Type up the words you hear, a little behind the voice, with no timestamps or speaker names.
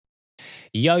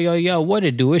Yo, yo, yo, what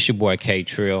it do? It's your boy K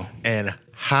Trill. And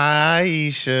hi,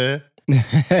 Aisha.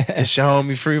 It's your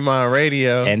homie Fremont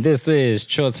Radio. And this is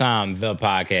Chill Time, the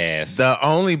podcast. The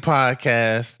only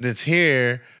podcast that's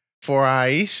here for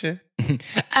Aisha.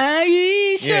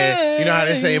 Aisha. Yeah, you know how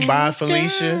they say bye,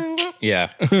 Felicia?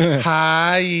 Yeah.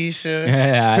 Hi, Aisha.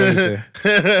 Yeah,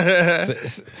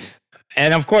 Aisha.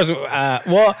 And of course,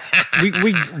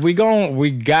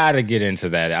 we gotta get into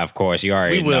that. Of course, you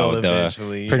already know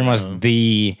pretty much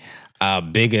the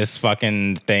biggest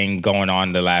fucking thing going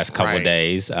on the last couple of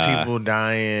days. People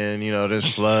dying,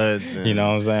 there's floods. And you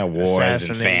know what I'm saying? Wars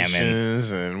and famine.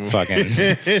 And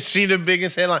fucking. She the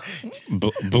biggest headline.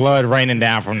 Blood raining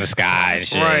down from the sky and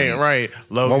shit. Right.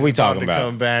 What we talking about?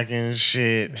 Come back and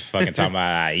shit. Fucking talking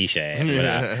about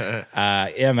Aisha.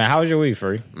 Yeah, man. How was your week,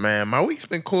 Free? Man, my week's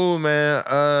been cool,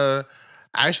 man.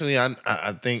 Actually,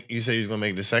 I think you said you was gonna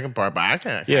make the second part, but I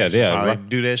can't. Yeah.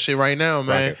 Do that shit right now,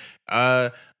 man.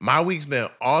 My week's been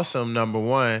awesome. Number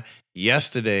one,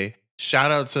 yesterday, shout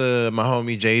out to my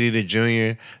homie JD the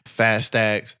Jr., Fast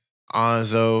Stacks,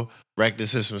 Onzo, Rector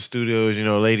System Studios,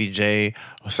 Lady J,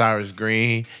 Osiris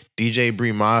Green, DJ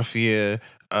Bree Mafia,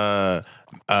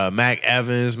 Mac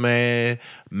Evans, man,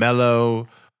 Mello.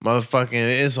 Motherfucking,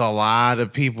 it's a lot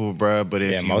of people, bro. But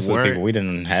if most of the people we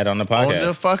didn't had on the podcast, on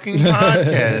the fucking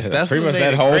podcast, that's pretty much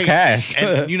that it whole great. cast.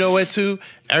 And you know what? Too,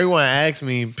 everyone asked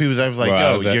me. People was like,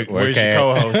 "Yo, where's your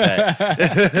co-host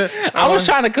at?" I was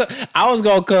trying to cook. I was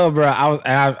gonna cook, bro.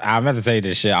 I meant to tell you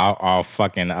this shit off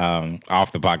fucking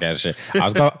off the podcast shit. I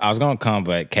was gonna come,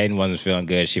 but Kaden wasn't feeling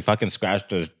good. She fucking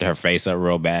scratched her face up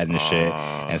real bad and shit,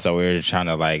 and so we were trying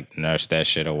to like nurse that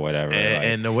shit or whatever.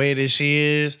 And the way that she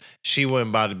is, she wasn't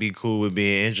about to be cool with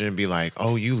being injured and be like,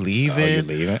 "Oh, you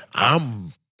leaving?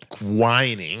 I'm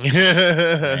whining."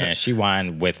 And she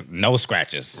whined with no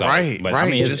scratches. So, right. I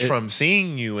mean, just from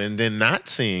seeing you and then not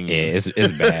seeing you. Yeah,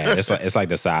 it's bad. It's like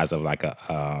the size of like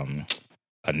a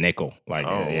nickel. Like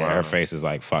wow. Her face is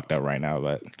like fucked up right now.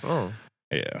 But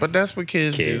yeah, but that's what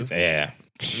kids do. Yeah,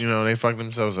 they fuck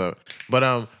themselves up. But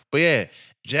yeah.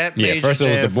 First it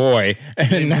was the boy,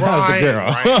 and now it's the girl.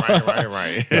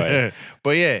 Right.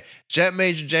 But yeah, Jet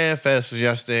Major Jam Fest was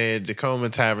yesterday at Tacoma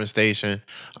Tavern Station.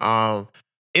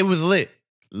 It was lit.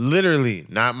 Literally,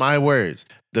 not my words.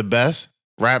 The best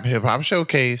rap hip hop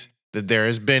showcase that there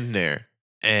has been there.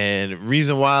 And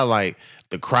reason why, like,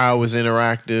 the crowd was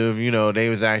interactive. They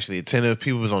was actually attentive.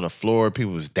 People was on the floor.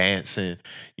 People was dancing.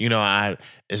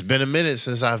 It's been a minute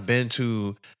since I've been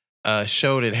to a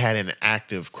show that had an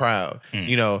active crowd,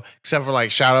 except for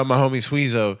like shout out my homie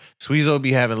Sweezo. Sweezo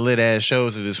be having lit ass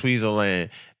shows at the Sweezo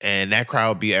Land, and that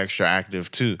crowd be extra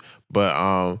active too.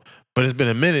 But it's been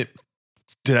a minute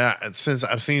since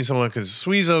I've seen someone, because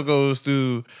Sweezo goes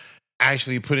through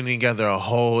actually putting together a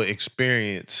whole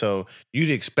experience. So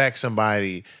you'd expect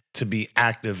somebody to be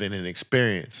active in an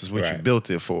experience is what you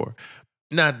built it for.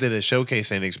 Not that a showcase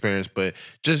ain't experience, but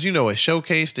just, a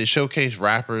showcase that showcase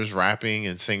rappers rapping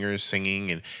and singers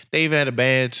singing, and they even had a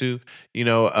band too.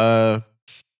 It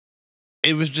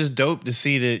was just dope to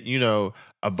see that,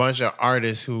 a bunch of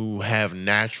artists who have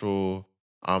natural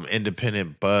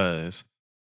independent buzz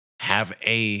have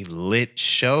a lit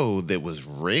show that was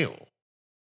real.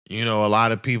 A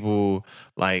lot of people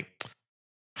like,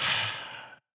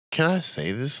 can I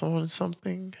say this on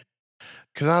something?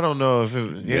 Because I don't know if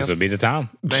this would be the time.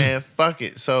 Man, fuck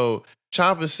it. So,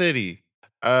 Chopper City,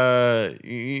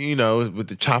 with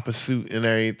the chopper suit and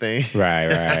everything.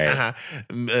 Right.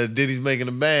 Diddy's making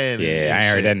a band. Yeah, I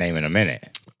ain't heard that name in a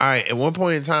minute. All right, at one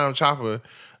point in time, Chopper,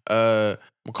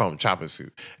 we'll call him Chopper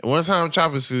Suit. At one time,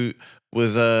 Chopper Suit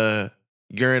was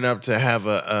gearing up to have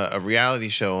a reality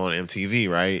show on MTV,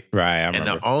 right? Right, I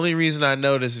remember. And the only reason I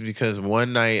know this is because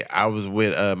one night I was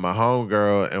with my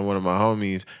homegirl and one of my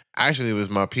homies. Actually, it was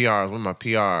my PR. I was with my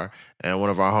PR and one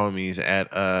of our homies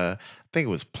at, I think it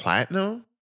was Platinum.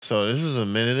 So this was a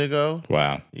minute ago.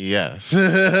 Wow. Yes. We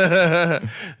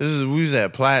was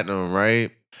at Platinum,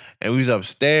 right? And we was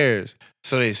upstairs.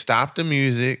 So they stopped the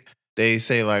music. They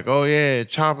say like, "Oh yeah,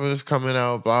 Chopper's coming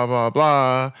out, blah, blah,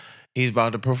 blah. He's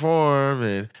about to perform."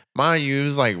 And mind you, it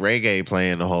was like reggae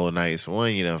playing the whole night. So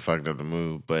one, fucked up the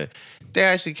mood. But they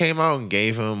actually came out and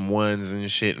gave him ones and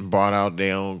shit and brought out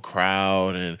their own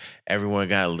crowd, and everyone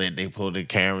got lit. They pulled the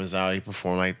cameras out. He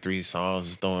performed like 3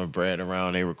 songs, throwing bread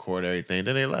around. They recorded everything.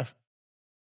 Then they left.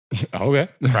 Okay.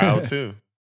 Crowd too.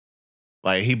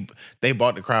 Like they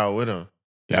bought the crowd with him.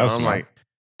 I'm like,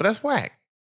 but that's whack.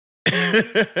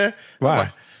 Why?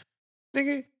 Like,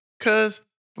 nigga, cause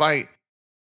like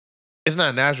it's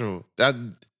not natural.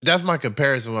 That's my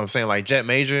comparison. What I'm saying, like Jet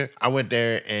Major, I went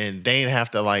there and they didn't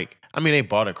have to like I mean, they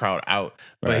bought a crowd out,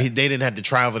 but they didn't have to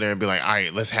travel there and be like, all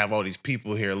right, let's have all these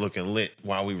people here looking lit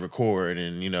while we record.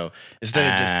 And, instead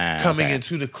of just coming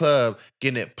into the club,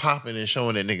 getting it popping and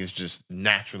showing that niggas just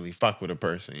naturally fuck with a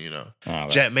person,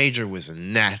 Jet Major was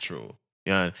natural.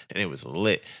 And it was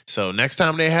lit. So next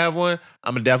time they have one,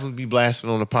 I'm gonna definitely be blasting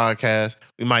on the podcast.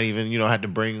 We might even, have to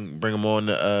bring them on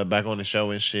the back on the show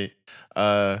and shit.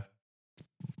 But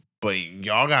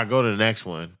y'all gotta go to the next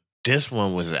one. This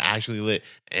one was actually lit,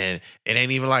 and it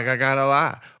ain't even like I gotta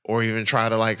lie or even try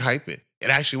to like hype it. It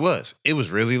actually was. It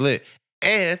was really lit,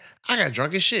 and I got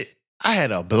drunk as shit. I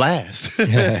had a blast.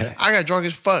 I got drunk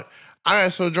as fuck. I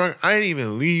got so drunk I didn't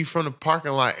even leave from the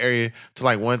parking lot area till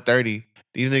like 1:30.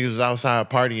 These niggas was outside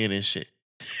partying and shit.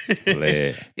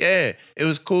 Lit. Yeah, it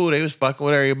was cool. They was fucking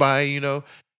with everybody,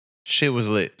 Shit was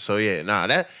lit. So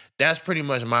yeah, that's pretty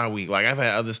much my week. Like I've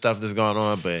had other stuff that's gone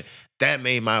on, but that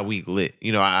made my week lit.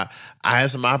 I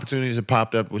had some opportunities that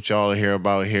popped up which y'all will hear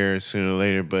about here sooner or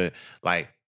later, but like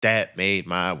that made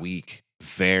my week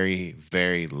very,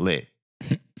 very lit.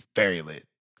 Very lit.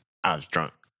 I was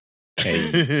drunk.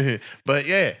 Hey. But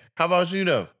yeah, how about you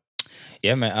though?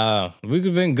 Yeah, man. We've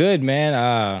been good, man.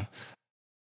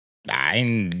 I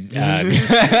ain't.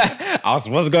 I was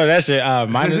supposed to go to that shit.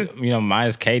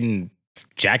 Minus Kaden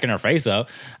jacking her face up.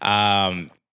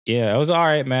 Yeah, it was all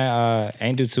right, man.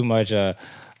 Ain't do too much. Trying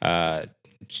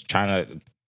to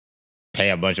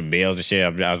pay a bunch of bills and shit.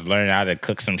 I was learning how to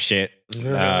cook some shit.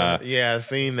 Yeah, I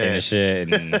seen that and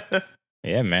shit. And,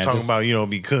 yeah, man. Talking about you don't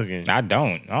be cooking. I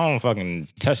don't fucking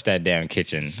touch that damn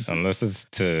kitchen unless it's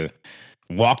to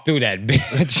walk through that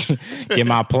bitch, get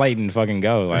my plate and fucking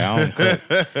go. Like, I don't cook.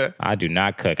 I do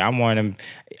not cook. I'm one of them.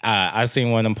 I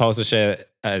seen one of them poster shit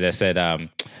that said,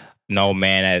 no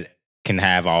man that can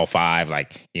have all five,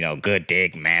 like, good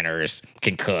dick, manners,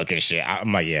 can cook and shit.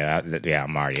 I'm like,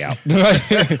 I'm already out. Like,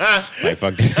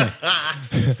 fuck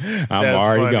that. I'm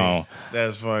already gone.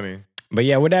 That's funny. But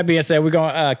yeah, with that being said, we're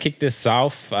gonna kick this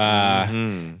off.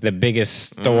 The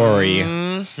biggest story,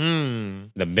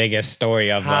 the biggest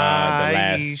story of the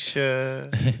last.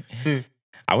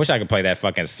 I wish I could play that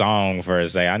fucking song for a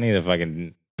sec. I need to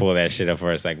fucking pull that shit up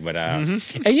for a sec. But and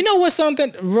you know what?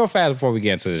 Something real fast before we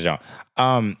get into the genre.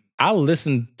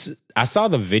 I saw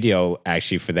the video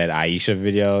actually for that Aisha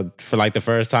video for like the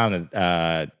first time.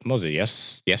 What was it?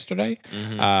 Yesterday.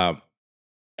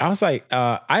 I was like,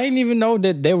 I didn't even know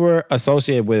that they were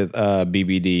associated with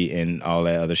BBD and all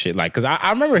that other shit. Like, cause I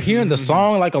remember hearing the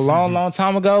song like a long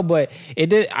time ago, but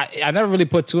it did. I never really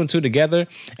put two and two together.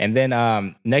 And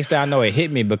then next thing I know, it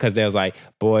hit me because there was like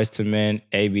Boys to Men,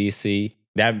 ABC.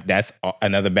 That's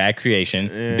another bad creation.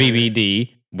 Yeah.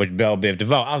 BBD with Bell Biv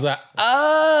DeVoe. I was like,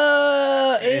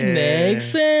 it makes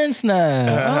sense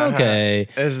now. Okay.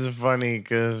 This is funny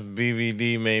because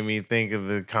BBD made me think of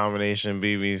the combination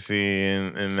BBC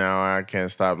and now I can't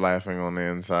stop laughing on the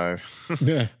inside.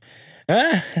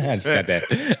 I just got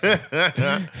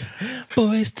that.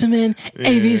 Boys to Men,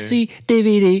 ABC,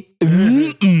 DVD.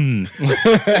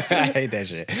 I hate that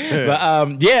shit.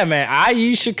 But yeah, man,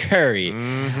 Ayesha Curry.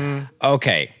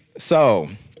 Okay, so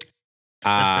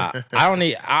I don't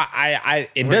need.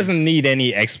 It doesn't need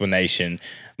any explanation.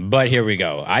 But here we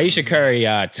go. Ayesha Curry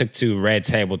took to Red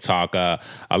Table Talk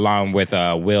along with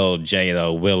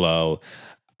Jada Willow.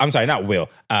 I'm sorry, not Will.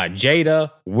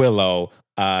 Jada Willow.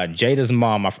 Jada's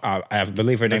mom. I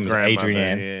believe her name is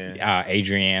Adrienne. Yeah.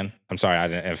 Adrienne. I'm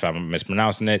sorry if I'm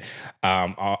mispronouncing it.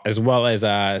 As well as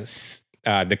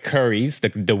the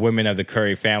Currys, the women of the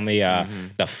Curry family,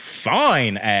 the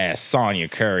fine ass Sonya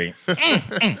Curry.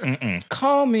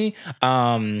 Call me.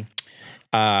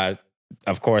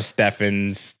 Of course,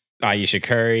 Stefan's Ayesha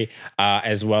Curry,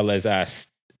 as well as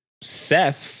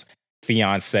Seth's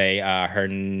fiance. Her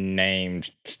name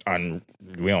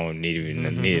we don't need to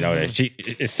know that.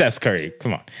 It's Seth Curry.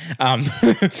 Come on.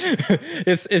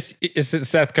 It's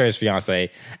Seth Curry's fiance,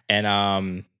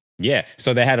 and yeah,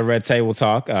 so they had a Red Table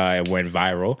Talk. It went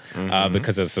viral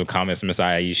because of some comments Miss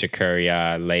Ayesha Curry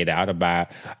laid out about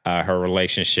her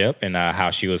relationship and how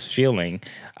she was feeling.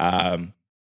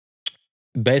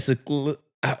 Basically,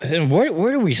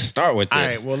 where do we start with this? All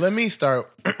right, well, let me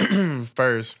start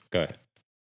first. Go ahead.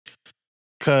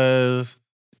 Because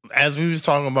as we was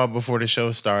talking about before the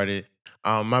show started,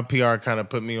 my PR kind of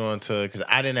put me on to, because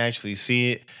I didn't actually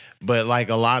see it, but like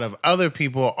a lot of other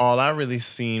people, all I really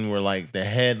seen were like the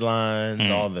headlines,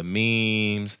 all the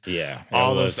memes,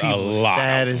 all those people's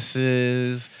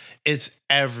statuses. It's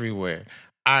everywhere.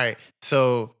 All right,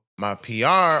 so my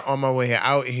PR on my way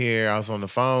out here, I was on the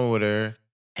phone with her,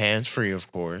 hands free,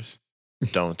 of course.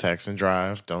 Don't text and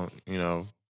drive. Don't,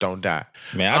 don't die.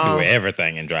 Man, I do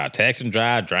everything and drive. Text and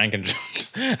drive, drink and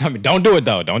drive. I mean, don't do it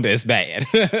though. Don't do it. It's bad.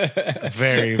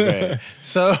 Very bad.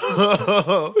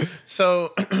 So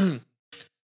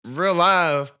real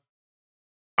live,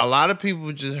 a lot of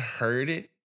people just heard it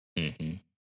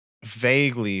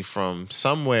vaguely from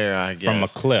somewhere, I guess. From a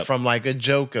clip. From like a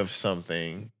joke of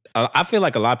something. I feel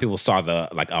like a lot of people saw the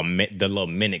little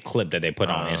minute clip that they put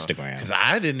on Instagram. Because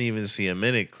I didn't even see a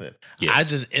minute clip. Yeah. I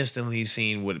just instantly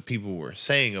seen what people were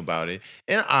saying about it.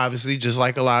 And obviously, just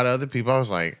like a lot of other people, I was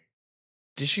like,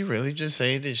 did she really just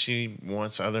say that she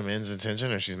wants other men's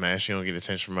attention or she's mad she don't get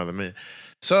attention from other men?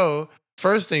 So,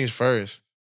 first things first.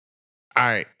 All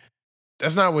right.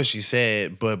 That's not what she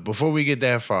said. But before we get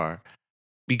that far,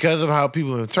 because of how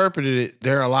people interpreted it,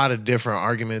 there are a lot of different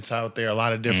arguments out there, a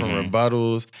lot of different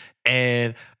rebuttals.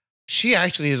 And she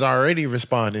actually has already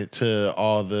responded to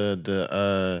all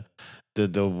the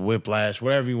whiplash,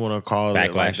 whatever you want to call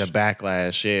it, like the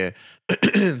backlash. Yeah.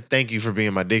 Thank you for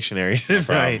being my dictionary.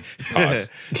 Right. Pause.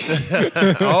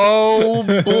 Oh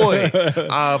boy.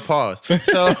 Pause.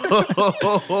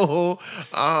 So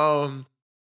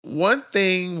one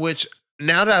thing which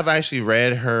now that I've actually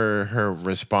read her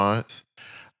response,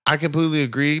 I completely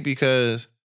agree, because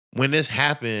when this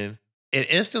happened, it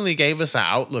instantly gave us an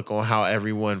outlook on how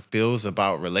everyone feels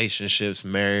about relationships,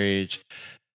 marriage,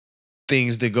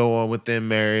 things that go on within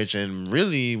marriage, and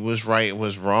really what's right and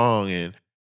what's wrong. And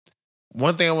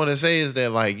one thing I want to say is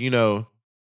that, like, you know,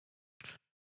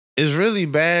 it's really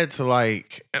bad to,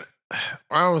 like, I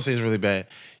don't want to say it's really bad.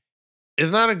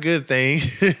 It's not a good thing,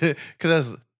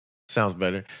 because that sounds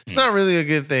better. It's not really a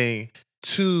good thing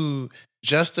to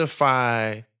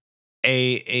justify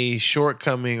a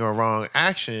shortcoming or wrong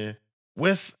action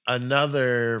with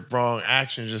another wrong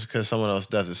action just because someone else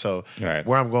does it. So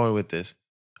where I'm going with this,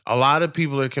 a lot of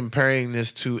people are comparing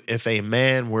this to if a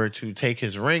man were to take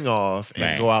his ring off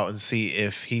and go out and see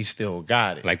if he still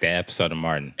got it. Like the episode of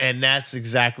Martin. And that's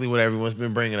exactly what everyone's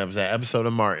been bringing up, is that episode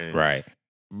of Martin. Right.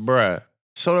 Bruh.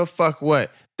 So the fuck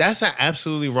what? That's an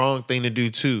absolutely wrong thing to do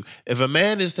too. If a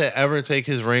man is to ever take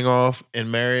his ring off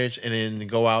in marriage and then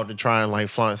go out to try and like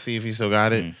flaunt, see if he still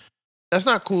got it, that's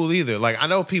not cool either. Like, I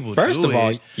know people First of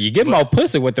all, you get more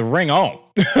pussy with the ring on.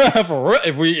 For real,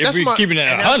 if we keeping it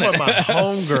 100. That's what my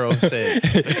homegirl said.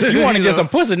 If you want to get some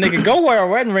pussy, nigga, go wear a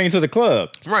wedding ring to the club.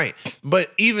 Right.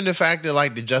 But even the fact that,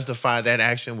 like, to justify that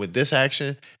action with this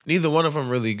action, neither one of them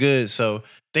really good. So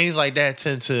things like that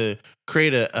tend to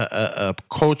create a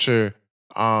culture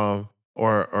or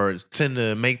tend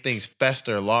to make things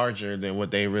fester larger than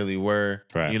what they really were,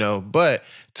 you know. But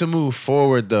to move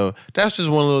forward, though, that's just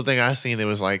one little thing I seen. It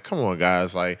was like, come on,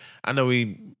 guys. Like, I know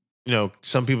you know,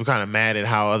 some people kind of mad at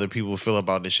how other people feel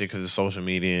about this shit because it's social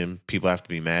media and people have to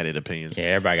be mad at opinions. Yeah,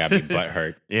 everybody got to be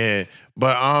butthurt. Yeah,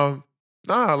 but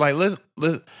nah, like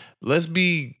let's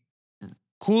be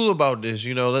cool about this.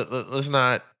 You know, let's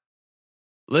not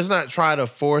try to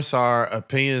force our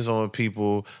opinions on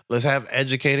people. Let's have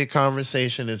educated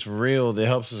conversation. It's real. That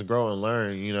helps us grow and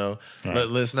learn, you know.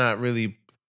 Let's not really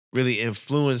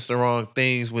influence the wrong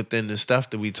things within the stuff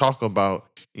that we talk about,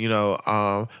 you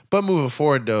know. But moving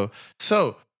forward though,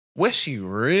 so what she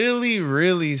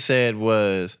really said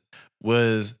was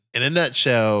in a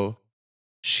nutshell,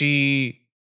 she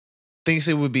thinks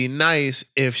it would be nice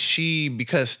if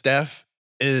because Steph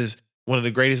is one of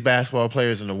the greatest basketball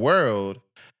players in the world,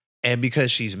 and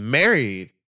because she's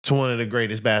married to one of the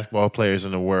greatest basketball players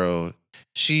in the world,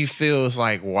 she feels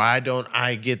like, why don't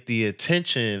I get the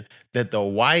attention that the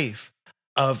wife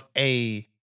of a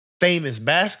famous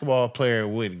basketball player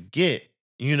would get,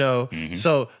 you know?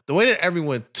 So the way that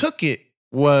everyone took it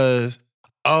was,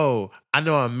 oh, I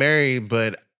know I'm married,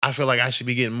 but I feel like I should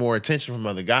be getting more attention from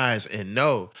other guys. And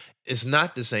no, it's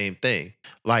not the same thing.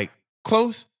 Like,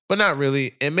 close, but not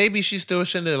really. And maybe she still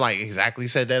shouldn't have like exactly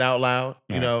said that out loud,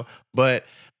 you know? But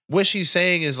what she's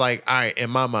saying is like, all right, in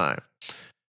my mind.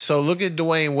 So look at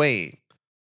Dwayne Wade.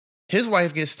 His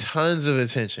wife gets tons of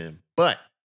attention, but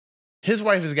his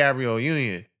wife is Gabrielle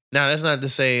Union. Now, that's not to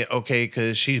say, okay,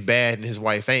 because she's bad and his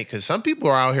wife ain't, because some people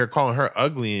are out here calling her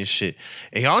ugly and shit.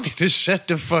 And y'all need to shut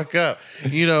the fuck up.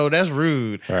 You know, that's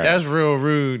rude. Right. That's real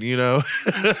rude, you know.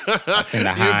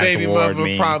 Your baby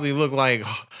mother probably look like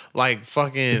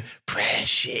fucking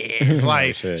Precious.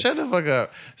 Like, shut the fuck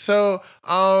up. So,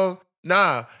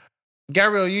 nah.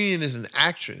 Gabrielle Union is an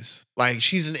actress. Like,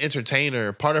 she's an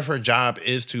entertainer. Part of her job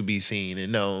is to be seen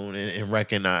and known and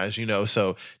recognized, you know.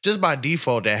 So just by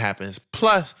default, that happens.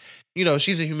 Plus, you know,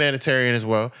 she's a humanitarian as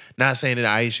well. Not saying that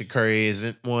Aisha Curry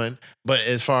isn't one, but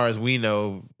as far as we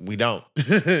know, we don't.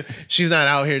 She's not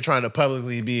out here trying to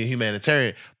publicly be a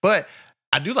humanitarian. But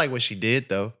I do like what she did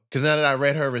though, because now that I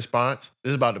read her response,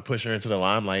 this is about to push her into the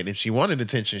limelight. If she wanted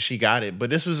attention, she got it. But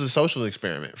this was a social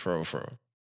experiment for real.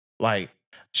 Like,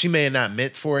 she may have not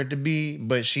meant for it to be,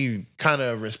 but she kind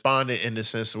of responded in the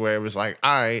sense where it was like,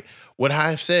 all right, what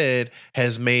I've said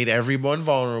has made everyone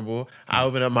vulnerable. I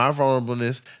open up my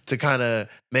vulnerableness to kind of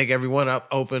make everyone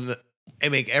open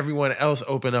and make everyone else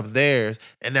open up theirs.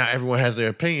 And now everyone has their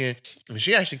opinion. And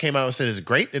she actually came out and said it's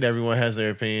great that everyone has their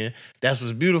opinion. That's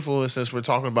what's beautiful. And since we're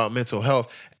talking about mental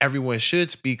health, everyone should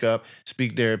speak up,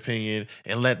 speak their opinion,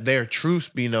 and let their truths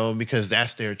be known, because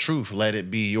that's their truth. Let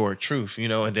it be your truth,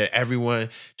 and that everyone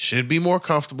should be more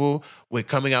comfortable with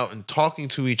coming out and talking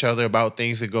to each other about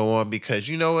things that go on, because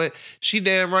you know what? She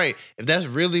damn right. If that's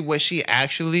really what she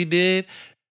actually did,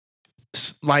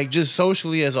 like, just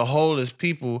socially as a whole, as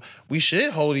people, we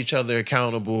should hold each other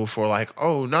accountable for like,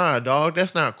 oh, nah, dog,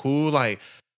 that's not cool. Like,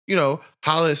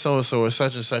 holla at so-and-so or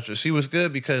such and such. Or she was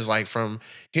good, because like from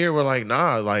here, we're like,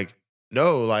 nah, like,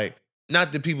 no, like,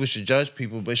 not that people should judge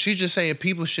people, but she's just saying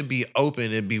people should be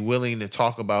open and be willing to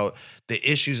talk about the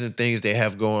issues and things they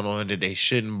have going on, that they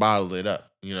shouldn't bottle it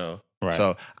up, Right.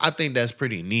 So I think that's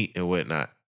pretty neat and whatnot.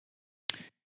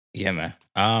 Yeah, man.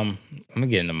 I'm gonna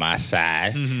get into my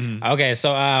side. Okay,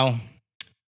 so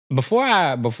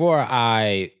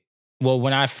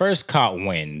when I first caught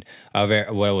wind of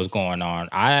what was going on,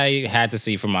 I had to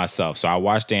see for myself. So I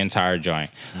watched the entire joint,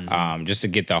 just to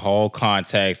get the whole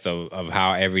context of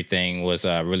how everything was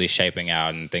really shaping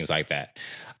out and things like that.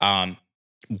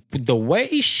 The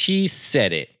way she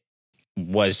said it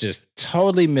was just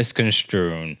totally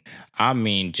misconstrued. I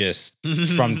mean, just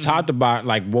from top to bottom,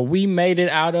 like what we made it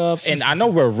out of. And I know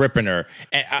we're ripping her.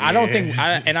 And I don't think,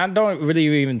 I don't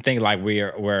really even think like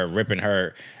we're ripping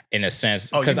her in a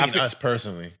sense. Oh, you mean us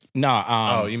personally?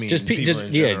 No. You mean just people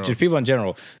in general? Just people in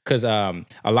general. Because a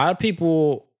lot of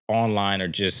people online are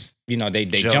just, they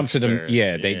jump to them.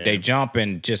 They jump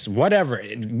and just whatever.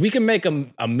 We can make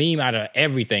a meme out of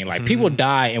everything. Like, people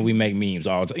die and we make memes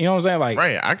all the time. You know what I'm saying? Like,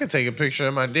 right. I could take a picture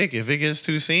of my dick. If it gets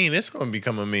too seen, it's going to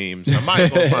become a meme. Somebody's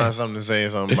going to find something to say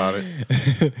something about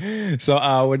it.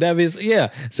 So, with that is,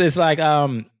 So it's like,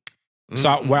 so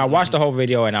when I watched the whole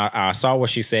video and I saw what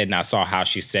she said and I saw how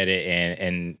she said it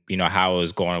and how it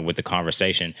was going with the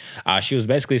conversation, she was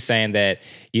basically saying that,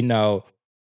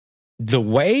 the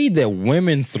way that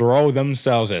women throw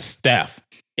themselves at Steph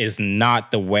is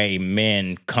not the way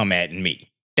men come at me.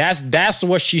 That's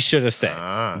what she should have said.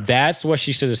 That's what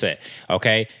she should have said.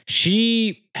 Okay.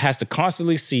 She has to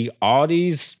constantly see all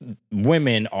these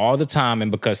women all the time. And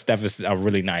because Steph is a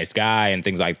really nice guy and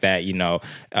things like that, he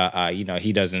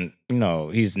doesn't,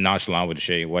 he's nonchalant with the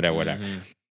shit, whatever.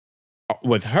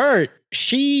 With her,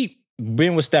 she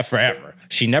been with Steph forever.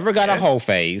 She never got a whole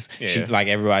phase. She, like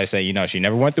everybody say, she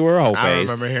never went through her whole phase.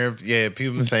 I remember hearing,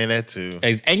 people saying that too.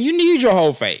 And you need your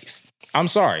whole phase. I'm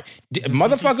sorry.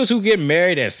 Motherfuckers who get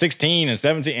married at 16 and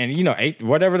 17 and, 8,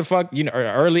 whatever the fuck,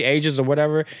 early ages or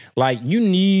whatever, like, you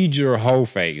need your whole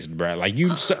phase, bro. Like,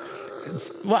 there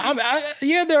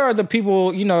are the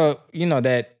people,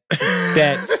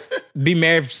 that be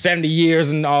married for 70 years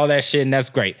and all that shit, and that's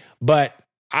great. But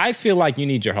I feel like you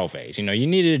need your whole phase. You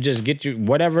need to just get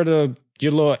whatever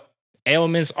your little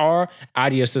ailments are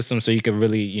out of your system so you can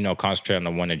really, concentrate on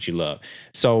the one that you love.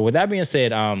 So with that being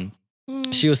said,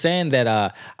 she was saying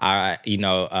that I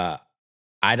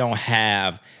don't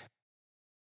have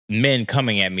men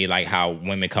coming at me like how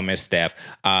women come at Steph.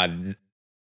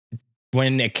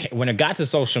 When it got to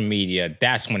social media,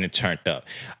 that's when it turned up.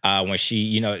 When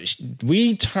she,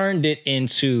 we turned it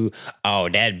into, oh,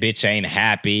 that bitch ain't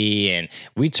happy, and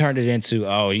we turned it into,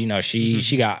 oh,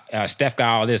 she got Steph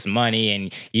got all this money,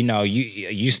 and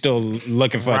you still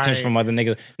looking for attention from other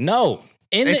niggas. No.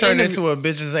 They turned into a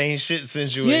bitches ain't shit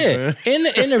situation. Yeah. In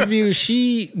the interview,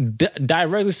 she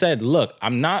directly said, look,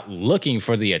 I'm not looking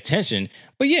for the attention,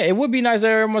 but yeah, it would be nice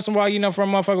every once in a while, for a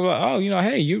motherfucker like, oh,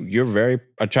 hey, you're very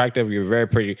attractive, you're very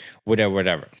pretty,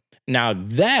 whatever. Now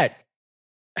that,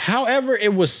 however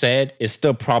it was said, is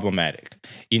still problematic.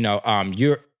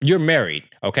 You're married,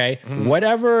 okay?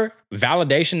 Whatever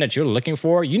validation that you're looking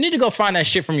for, you need to go find that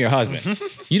shit from your husband.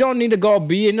 You don't need to go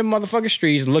be in the motherfucking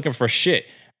streets looking for shit.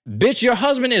 Bitch, your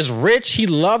husband is rich. He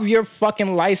love your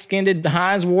fucking light-skinned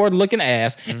Hines Ward looking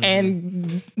ass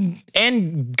and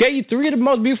gave you 3 of the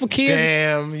most beautiful kids.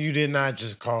 Damn, you did not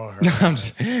just call her. Not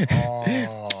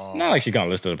like she gonna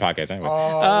listen to the podcast anyway.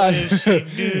 What did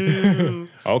she do?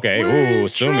 Okay, We're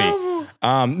sue me.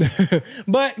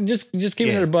 But just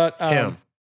keeping it a buck. Him.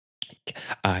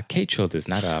 Kate Trill does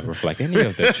not reflect any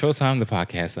of the Trill Time the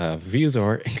podcast views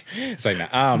or it's like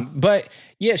that. But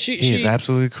yeah, she is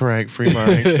absolutely correct. Free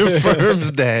Mind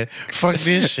confirms that. Fuck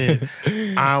this shit.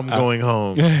 I'm going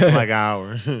home in like an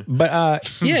hour.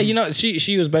 But yeah, you know,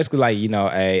 she was basically like, you know,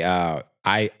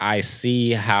 I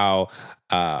see how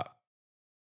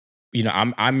you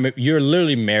know, you're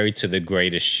literally married to the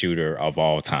greatest shooter of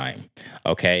all time.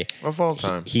 Okay. Of all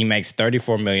time. He makes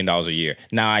 $34 million a year.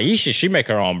 Now, Aisha, she make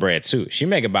her own bread too. She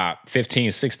make about $15,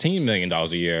 $16 million a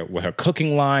year with her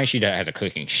cooking line. She has a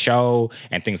cooking show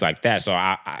and things like that.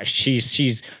 So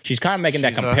she's kind of making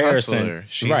that comparison.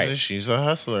 She's a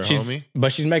hustler, homie.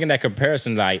 But she's making that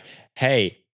comparison like,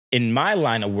 hey, in my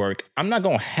line of work, I'm not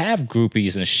gonna have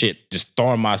groupies and shit just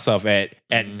throwing myself at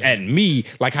me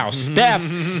like how Steph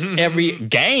every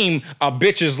game a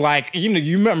bitch is like, you know,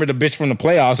 you remember the bitch from the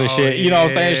playoffs and shit. You know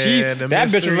what I'm saying? That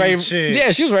bitch was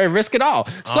ready. She was ready to risk it all.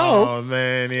 So, oh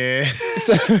man, yeah.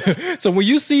 so when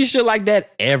you see shit like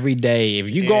that every day, if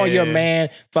you go on your man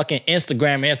fucking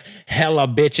Instagram, it's hella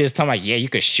bitches talking about, yeah, you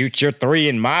could shoot your three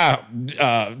in my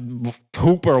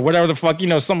hoop or whatever the fuck, you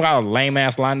know, some kind of lame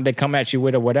ass line they come at you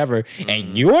with or whatever,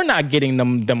 and you're not getting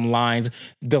them lines,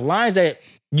 the lines that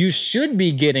you should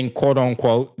be getting, quote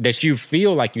unquote, that you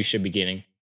feel like you should be getting.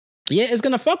 Yeah, it's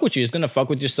gonna fuck with you. It's gonna fuck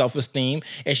with your self-esteem.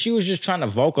 And she was just trying to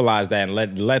vocalize that and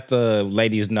let the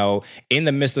ladies know in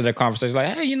the midst of the conversation,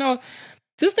 like, hey, you know,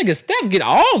 this nigga Steph get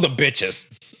all the bitches.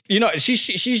 You know, she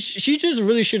just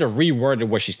really should have reworded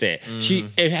what she said.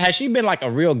 Has she been like a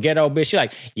real ghetto bitch? She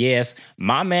like, yes,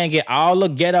 my man get all the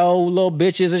ghetto little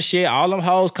bitches and shit. All them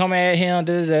hoes come at him.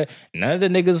 None of the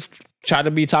niggas try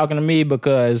to be talking to me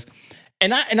because.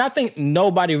 And I think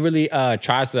nobody really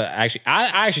tries to actually.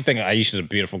 I actually think Aisha's a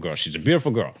beautiful girl. She's a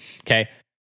beautiful girl. Okay,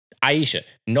 Aisha.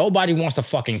 Nobody wants to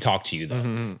fucking talk to you though.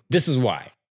 Mm-hmm. This is why.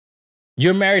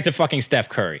 You're married to fucking Steph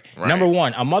Curry. Right. Number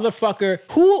one, a motherfucker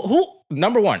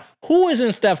who is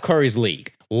in Steph Curry's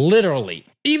league? Literally.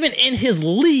 Even in his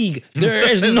league, there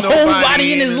is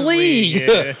nobody in his league.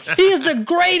 Yeah. He is the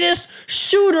greatest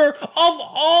shooter of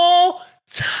all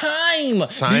time.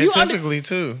 Scientifically,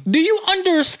 too. Do you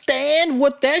understand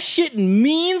what that shit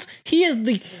means? He is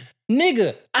the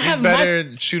nigga. He's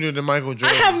better shooter than Michael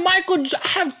Jordan. I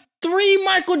have 3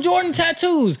 Michael Jordan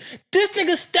tattoos. This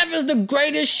nigga Steph is the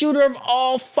greatest shooter of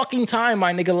all fucking time,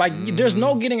 my nigga. Like, there's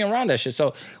no getting around that shit.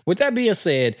 So, with that being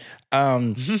said,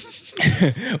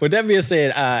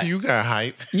 you got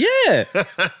hype. Yeah.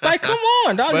 Like, come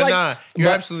on, dog. But like,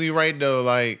 you're absolutely right though.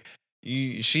 Like,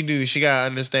 she gotta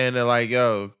understand that, like,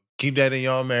 yo, keep that in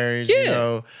y'all marriage. Yeah. You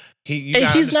know,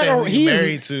 he's not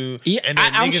married to. Yeah, and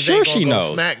I'm sure she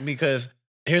knows. Smack, because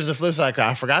here's the flip side.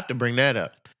 I forgot to bring that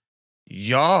up.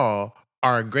 Y'all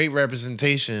are a great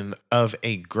representation of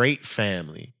a great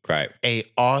family. Right. A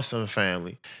awesome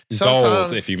family.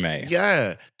 Goals, if you may.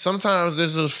 Yeah. Sometimes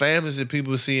there's those families that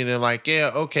people see and they're like,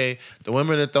 yeah, okay, the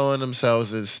women are throwing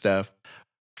themselves at stuff.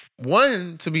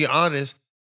 One, to be honest,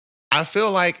 I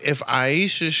feel like if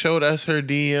Aisha showed us her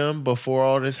DM before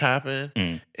all this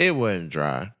happened, it wouldn't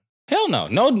dry. Hell no.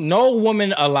 No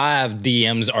woman alive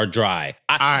DMs are dry.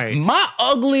 My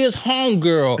ugliest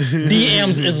homegirl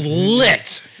DMs is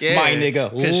lit, my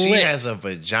nigga. Because she has a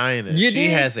vagina. She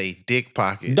has a dick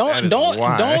pocket.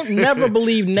 Don't never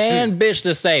believe nan bitch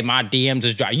to say my DMs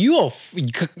is dry.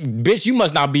 Bitch, you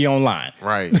must not be online.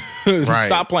 Right.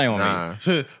 Stop playing with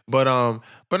me. But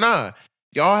nah.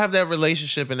 Y'all have that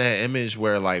relationship and that image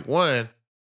where, like, one,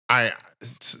 if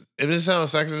it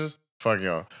sounds sexist, fuck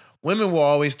y'all. Women will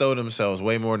always throw themselves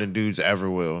way more than dudes ever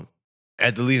will.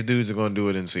 At the least, dudes are going to do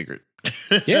it in secret.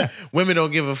 Yeah. Women don't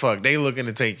give a fuck. They looking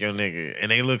to take your nigga. And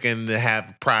they looking to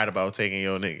have pride about taking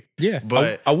your nigga. Yeah.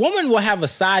 But a woman will have a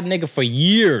side nigga for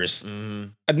years. Mm-hmm.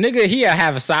 A nigga, he'll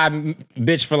have a side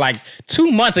bitch for like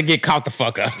 2 months and get caught the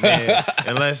fuck up. Yeah,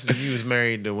 unless you was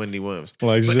married to Wendy Williams.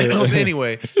 Like, but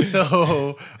anyway,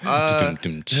 so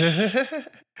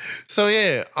so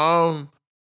yeah,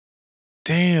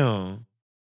 damn.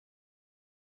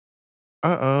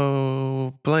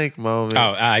 Blank moment.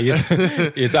 Oh, you're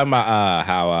talking about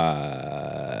how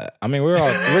I mean we're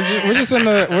just in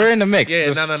the mix.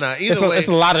 Yeah, no. Either way, it's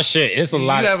a lot of shit. It's a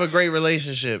lot. You have a great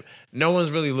relationship. No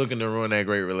one's really looking to ruin that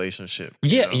great relationship.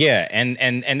 Yeah,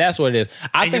 and that's what it is.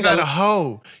 I think you're not a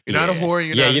hoe. You're not a whore.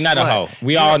 You're not a hoe.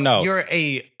 We all know. You're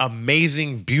a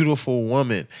amazing, beautiful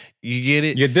woman. You get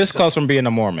it? You're this close from being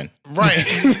a Mormon. Right.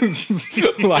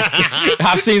 Like,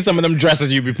 I've seen some of them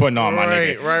dresses you be putting on, my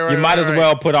nigga. Right. You might as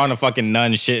well put on a fucking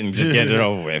nun shit and just get it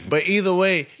over with. But either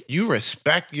way, you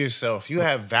respect yourself. You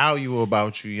have value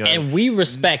about you, young. And we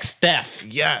respect Steph.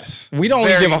 Yes. We don't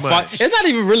give a fuck. It's not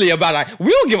even really about we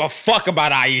don't give a fuck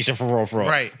about Aisha for real.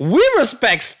 Right. We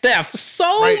respect Steph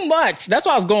so much. That's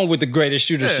why I was going with the greatest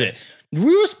shooter shit.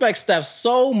 We respect Steph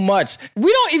so much. We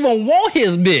don't even want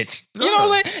his bitch. You know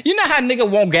what I'm saying? You know how nigga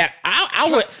won't get. I I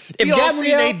would. If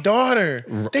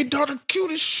Gabrielle, their daughter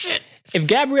cute as shit. If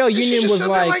Gabrielle Union was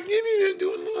like Union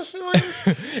do a little shit like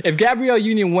if Gabrielle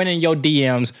Union went in your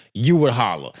DMs, you would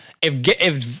holler.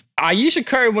 If Ayesha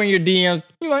Curry went in your DMs,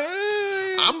 you're like,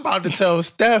 I'm about to tell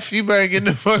Steph, you better get in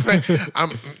the fuck.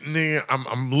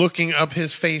 I'm looking up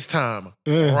his FaceTime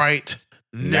right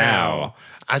now.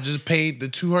 I just paid the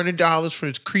 $200 for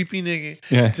this creepy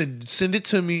nigga to send it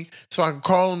to me so I can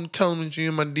call him and tell him that you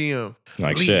in my DM.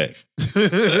 Like shit.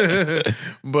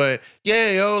 But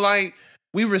yeah, yo, like,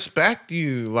 we respect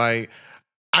you. Like,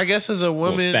 I guess as a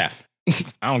woman. Well, Steph.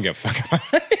 I don't give a fuck.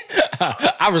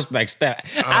 I respect Steph.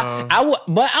 I would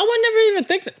never even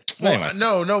think so. Well,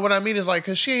 no, what I mean is like,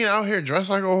 cause she ain't out here dressed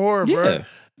like a whore, bro.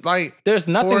 Like, there's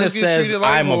nothing that says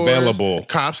like I'm whores. Available.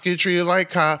 Cops get treated like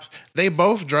cops. They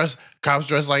both dress. Cops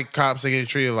dress like cops. They get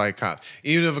treated like cops.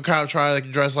 Even if a cop try to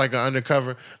dress like an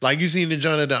undercover, like you seen the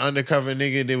John of the undercover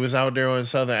nigga that was out there on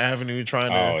Southern Avenue trying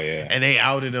to, and they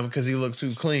outed him because he looked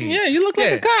too clean. Yeah, you look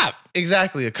like a cop.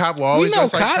 Exactly, a cop will always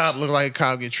dress like a cop, look like a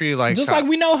cop, get treated like just like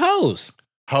we know hoes.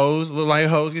 Hoes look like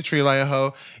hoes, get treated like a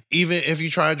hoe. Even if you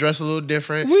try to dress a little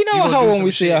different, we know a hoe when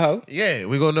we see a hoe. Yeah,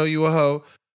 we gonna know you a hoe.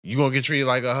 You gonna get treated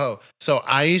like a hoe. So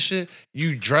Ayesha,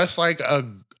 you dress like a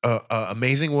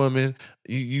amazing woman.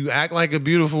 You act like a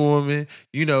beautiful woman.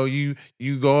 You know, you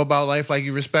go about life like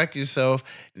you respect yourself.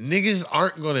 Niggas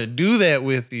aren't gonna do that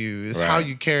with you. It's how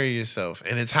you carry yourself.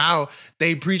 And it's how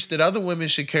they preach that other women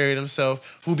should carry themselves,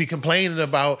 who be complaining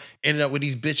about ending up with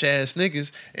these bitch ass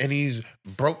niggas and these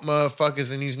broke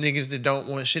motherfuckers and these niggas that don't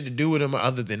want shit to do with them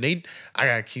other than I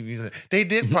gotta keep using it. They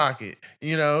dick pocket.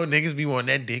 You know, niggas be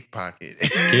wanting that dick pocket.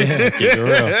 Yeah, keep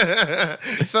it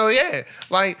real. So yeah,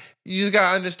 like, you just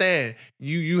gotta understand,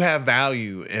 you have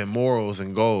value and morals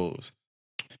and goals.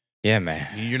 Yeah, man.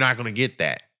 You're not gonna get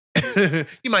that.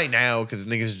 You might now because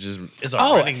niggas it's a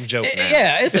running joke now.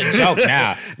 Yeah, it's a joke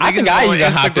now. I think I even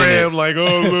Instagram like,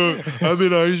 oh look, I'm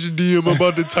in Ayesha DM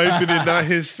about to type it and not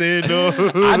hit send. No.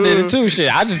 I did it too.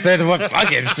 Shit, I just said what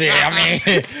fucking shit. I mean,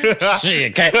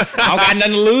 shit. I don't got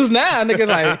nothing to lose now. Niggas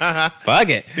like, fuck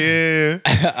it. Yeah.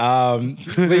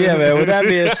 But yeah, man. With that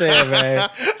being said, man,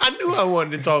 I knew I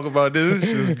wanted to talk about this.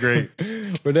 This is just great.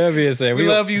 With that being said, we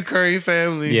love you, Curry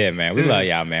family. Yeah, man. We love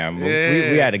y'all, man.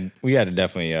 Yeah. We had to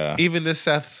definitely. Even the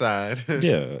Seth side.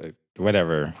 Yeah,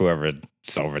 whatever, whoever's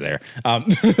over there.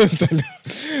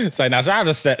 So now shout out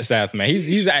to Seth, man.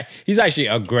 He's actually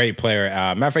a great player.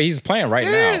 Matter of fact, he's playing right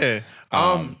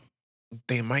now.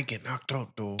 They might get knocked out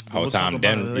though. We'll talk about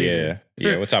that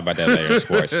later in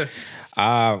sports.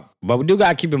 But we do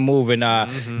gotta keep it moving.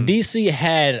 DC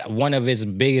had one of its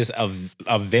biggest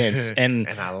events, and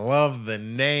I love the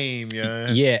name,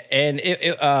 yeah. Yeah, and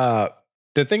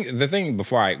the thing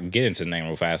before I get into the name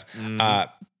real fast,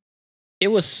 it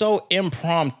was so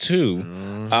impromptu.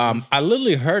 I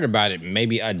literally heard about it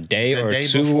maybe a day or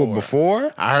two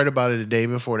before. I heard about it the day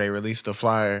before they released the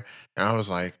flyer, and I was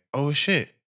like, "Oh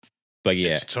shit!" But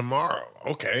yeah, it's tomorrow.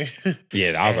 Okay.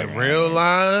 Yeah, I was like, real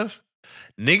live.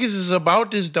 Niggas is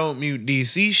about this Don't Mute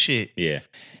DC shit. Yeah.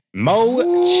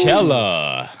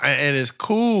 Mochella. And it's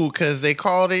cool because they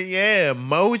called it,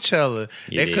 Mochella.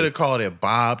 They could have called it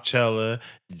Bobchella,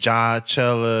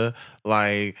 Jawchella,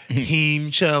 like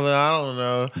Heemchella, I don't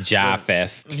know.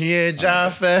 Jawfest. Yeah,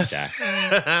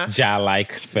 Jawfest.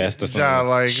 Jaw-like Fest or something.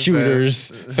 Jaw-like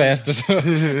Shooters Fest or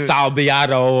something. Sal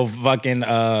Beato fucking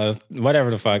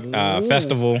whatever the fuck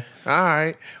festival. All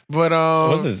right. But so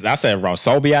what's this? I said wrong.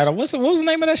 Sol Beato. What was the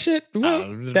name of that shit?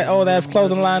 That old ass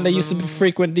clothing line they used to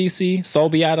frequent DC? Sol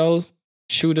Beato's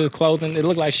shooter clothing. It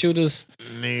looked like shooters.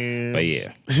 Man. But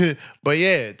yeah. But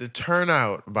yeah, the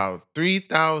turnout, about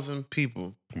 3,000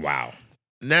 people. Wow.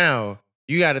 Now,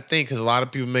 you got to think, because a lot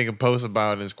of people make a post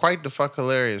about it, and it's quite the fuck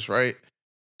hilarious, right?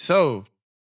 So,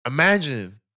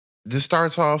 imagine this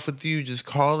starts off with you just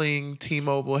calling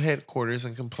T-Mobile headquarters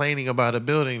and complaining about a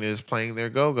building that is playing their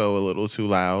go-go a little too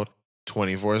loud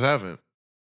 24/7,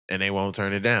 and they won't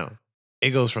turn it down. It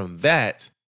goes from that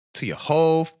to your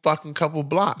whole fucking couple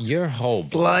blocks. Your whole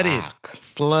block.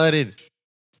 Flooded.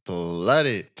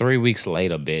 3 weeks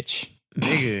later, bitch.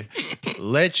 Nigga,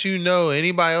 let you know,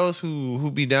 anybody else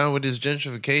who be down with this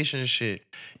gentrification shit,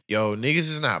 yo, niggas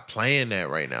is not playing that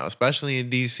right now, especially in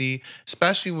DC,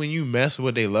 especially when you mess with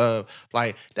what they love.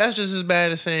 Like, that's just as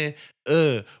bad as saying,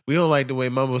 we don't like the way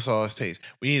mumbo sauce tastes.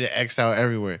 We need to X out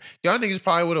everywhere. Y'all niggas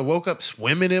probably would have woke up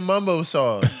swimming in mumbo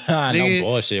sauce. No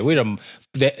bullshit.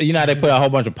 You know how they put a whole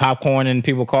bunch of popcorn in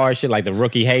people's cars, shit, like the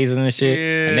rookie hazing and shit?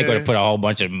 Yeah. And they could have put a whole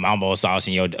bunch of mumbo sauce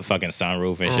in your fucking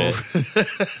sunroof and shit.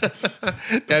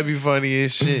 That'd be funny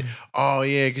as shit. Oh,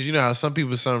 yeah, because you know how some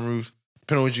people's sunroofs,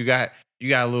 depending on what you got, you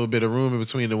got a little bit of room in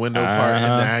between the window part and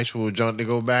the actual joint to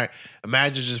go back.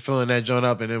 Imagine just filling that joint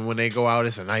up, and then when they go out,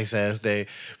 it's a nice ass day.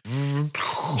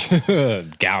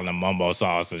 Gallon of mumbo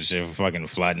sauce and shit fucking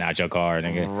flooding out your car,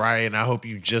 nigga. Right, and I hope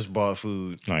you just bought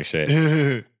food. Like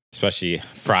shit. Especially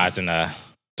fries in a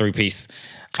 3-piece.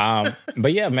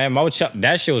 But yeah, man,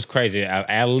 that shit was crazy.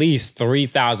 At least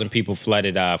 3,000 people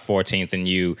flooded 14th and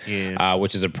U,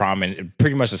 which is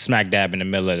pretty much a smack dab in the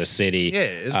middle of the city. Yeah,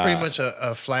 it's pretty much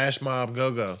a flash mob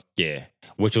go-go. Yeah,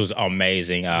 which was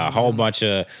amazing. A whole bunch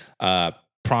of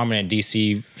prominent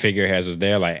DC figureheads was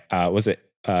there. Like, was it?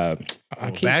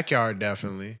 Backyard,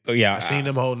 definitely. Yeah, I seen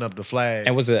them holding up the flag.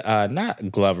 And was it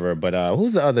not Glover, but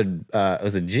who's the other?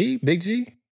 Was it G? Big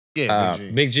G? Yeah,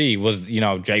 Big G was,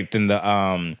 draped in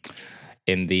the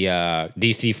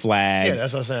DC flag. Yeah,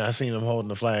 that's what I'm saying. I seen them holding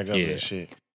the flag up and shit.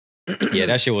 Yeah,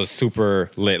 that shit was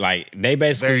super lit. Like they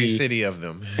basically very city of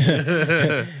them.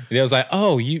 They was like,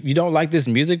 oh, you don't like this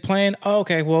music playing? Oh,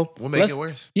 okay, well we'll make it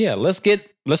worse. Yeah, let's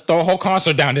throw a whole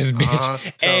concert down this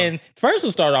bitch. And first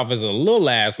it started off as a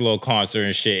little concert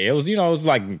and shit. It was, it was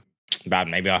like about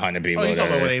maybe 100 people. Oh, you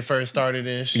talking about when they first started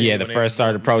and shit? Yeah, the first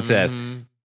started protest.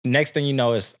 Next thing you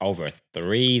know, it's over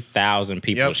 3,000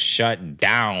 people shut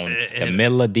down the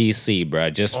middle of DC, bro,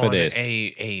 just for this.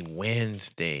 A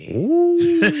Wednesday.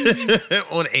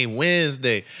 On a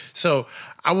Wednesday. So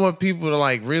I want people to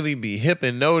like really be hip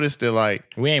and notice that like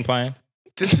we ain't playing.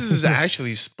 This is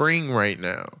actually spring right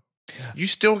now. You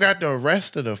still got the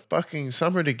rest of the fucking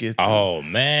summer to get through. Oh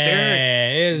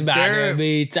man, it's about to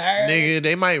be turn. Nigga,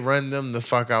 they might run them the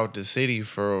fuck out the city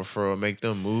for make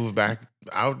them move back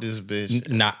out this bitch.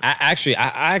 Nah, I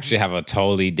actually have a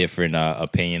totally different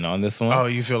opinion on this one. Oh,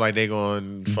 you feel like they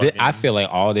going? I feel like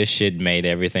all this shit made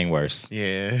everything worse.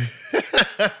 Yeah.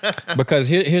 Because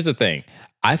here's the thing.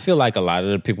 I feel like a lot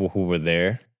of the people who were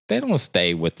there, they don't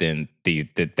stay within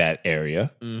that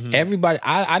area. Mm-hmm. Everybody,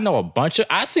 I know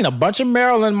I seen a bunch of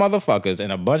Maryland motherfuckers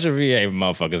and a bunch of VA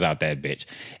motherfuckers out that bitch.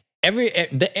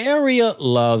 The area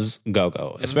loves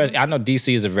go-go. Especially, I know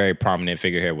DC is a very prominent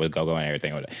figure here with go-go and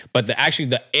everything with it. But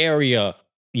the area,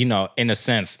 in a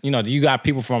sense, you got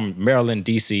people from Maryland,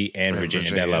 DC, and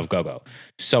Virginia that love go-go.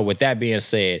 So with that being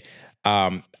said,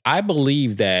 I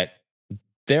believe that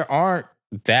there aren't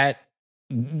the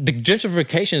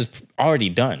gentrification is already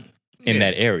done in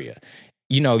that area.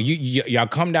 Y'all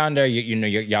come down there,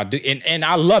 y'all do, and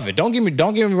I love it. Don't get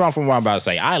me wrong from what I'm about to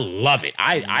say. I love it.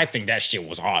 I think that shit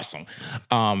was awesome,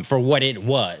 for what it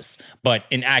was. But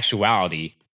in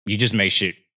actuality, you just make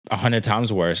shit 100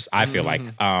 times worse. I feel like,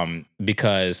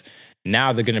 because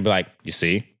now they're gonna be like, you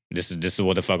see, this is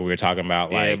what the fuck we were talking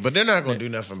about. Yeah, but they're not gonna do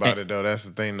nothing about it though. That's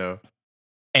the thing though.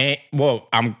 And well,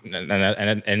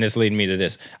 and this leading me to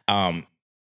this, and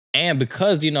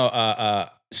because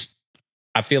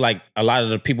I feel like a lot of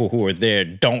the people who are there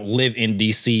don't live in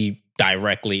DC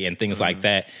directly and things like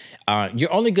that.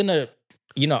 You're only gonna,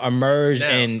 emerge now,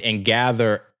 and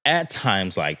gather at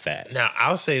times like that. Now,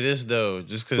 I'll say this though,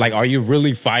 just because, like, are you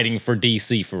really fighting for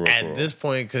DC for real? At this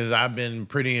point, because I've been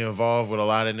pretty involved with a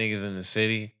lot of niggas in the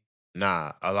city.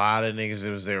 Nah, a lot of niggas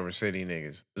that was there were city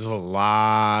niggas. There's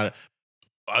a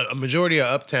majority of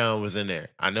Uptown was in there.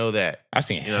 I know that. I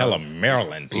seen hella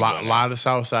Maryland people. A lot of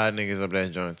Southside niggas up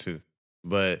that joint too.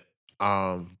 But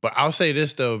I'll say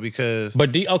this though, because I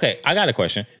got a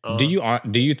question. Do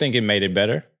you think it made it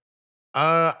better?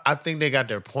 I think they got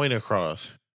their point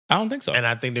across. I don't think so, and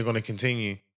I think they're going to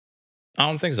continue. I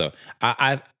don't think so.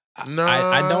 I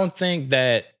don't think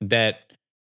that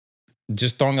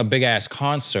just throwing a big ass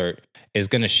concert is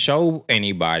going to show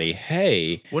anybody,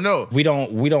 hey, well, no, we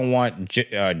don't want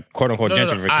quote unquote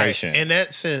gentrification. In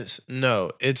that sense,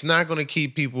 no, it's not going to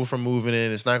keep people from moving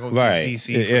in. It's not going to keep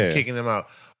DC from kicking them out.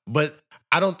 But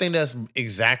I don't think that's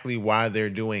exactly why they're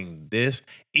doing this.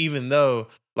 Even though,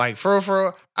 like, for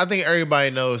real, I think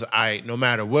everybody knows, no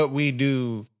matter what we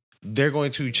do, they're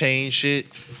going to change shit.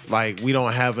 Like, we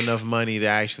don't have enough money to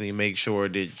actually make sure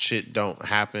that shit don't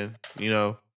happen,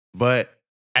 But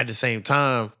at the same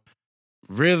time,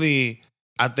 really,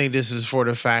 I think this is for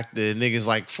the fact that niggas,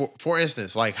 like, for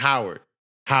instance, like Howard,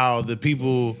 how the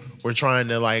people were trying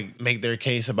to, like, make their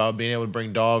case about being able to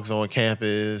bring dogs on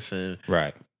campus and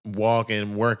walk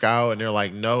and work out, and they're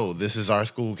like, no, this is our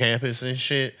school campus and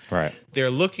shit. Right.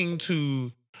 They're looking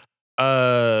to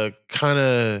kind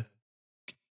of,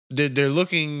 they're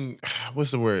looking,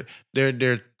 what's the word?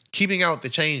 They're keeping out the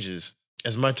changes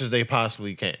as much as they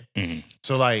possibly can. Mm-hmm.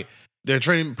 So, like, they're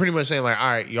pretty much saying, like, all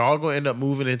right, y'all gonna end up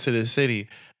moving into the city,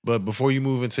 but before you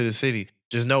move into the city,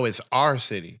 just know it's our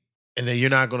city. And then you're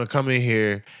not gonna come in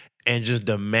here and just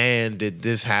demand that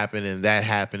this happen and that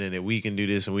happen and that we can do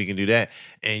this and we can do that.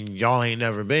 And y'all ain't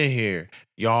never been here.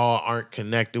 Y'all aren't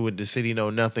connected with the city, know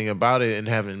nothing about it, and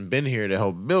haven't been here to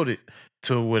help build it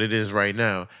to what it is right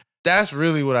now. That's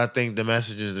really what I think the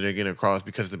messages that they're getting across,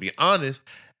 because to be honest,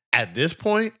 at this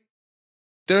point,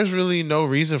 there's really no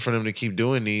reason for them to keep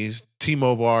doing these.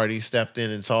 T-Mobile already stepped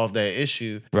in and solved that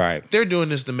issue. Right. They're doing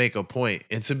this to make a point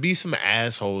and to be some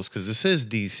assholes, because this is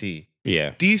DC.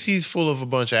 Yeah. DC's full of a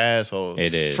bunch of assholes.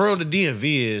 It is. For real, the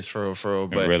DMV is for real.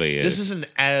 But it really is. This is an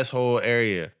asshole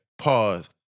area. Pause.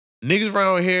 Niggas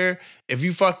around here, if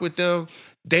you fuck with them,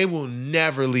 they will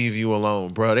never leave you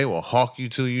alone, bro. They will hawk you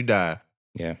till you die.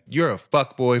 Yeah. You're a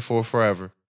fuckboy for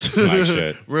forever. Like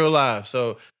shit. Real life.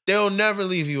 So they'll never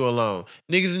leave you alone.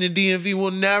 Niggas in the DMV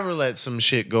will never let some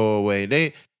shit go away.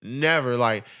 They never,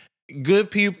 like,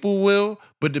 good people will,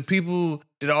 but the people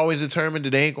that always determined that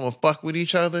they ain't gonna fuck with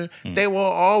each other, they will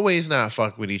always not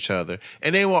fuck with each other.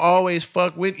 And they will always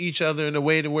fuck with each other in a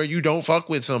way to where you don't fuck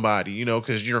with somebody, you know,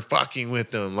 because you're fucking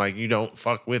with them. Like, you don't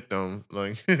fuck with them.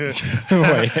 Like,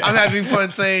 I'm having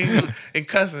fun saying and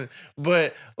cussing.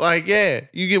 But, like, yeah,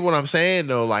 you get what I'm saying,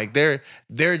 though. Like, they're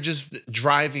just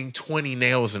driving 20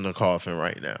 nails in the coffin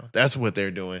right now. That's what they're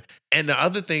doing. And the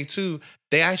other thing, too,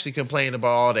 they actually complained about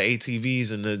all the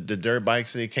ATVs and the dirt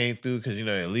bikes that came through because, you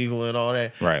know, they're illegal and all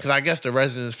that. Right. Because I guess the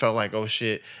residents felt like, oh,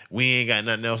 shit, we ain't got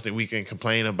nothing else that we can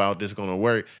complain about that's going to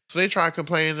work. So they tried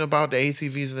complaining about the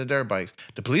ATVs and the dirt bikes.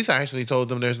 The police actually told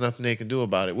them there's nothing they can do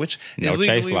about it, which is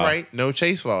legally right. No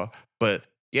chase law. But,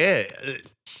 yeah.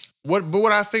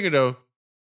 What I figured, though,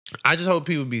 I just hope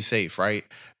people be safe, right?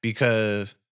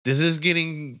 Because this is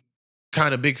getting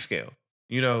kind of big scale.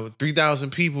 You know,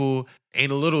 3,000 people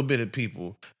ain't a little bit of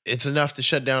people. It's enough to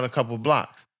shut down a couple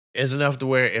blocks. It's enough to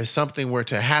where if something were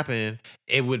to happen,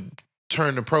 it would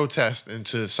turn the protest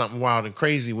into something wild and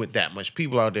crazy with that much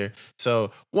people out there.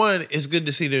 So, one, it's good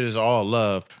to see that there's all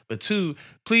love. But two,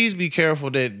 please be careful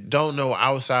that don't no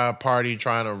outside party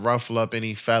trying to ruffle up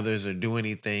any feathers or do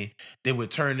anything that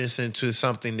would turn this into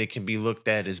something that can be looked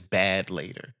at as bad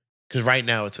later. Because right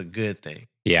now it's a good thing.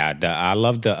 Yeah, I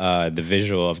love the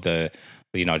visual of the,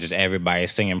 you know, just everybody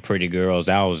singing "Pretty Girls."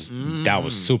 That was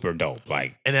super dope.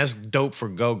 Like, and that's dope for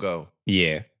go-go.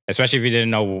 Yeah, especially if you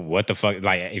didn't know what the fuck.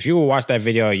 Like, if you would watch that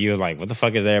video, you were like, "What the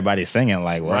fuck is everybody singing?"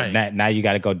 Like, well, right. Now you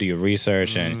got to go do your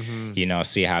research and you know,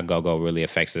 see how go-go really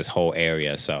affects this whole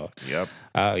area. So, yep.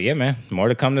 Yeah, man, more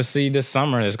to come to see this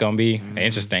summer. It's gonna be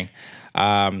interesting.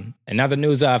 Another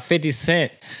news, 50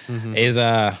 Cent is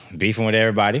beefing with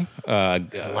everybody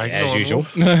like as usual.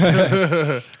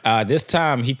 This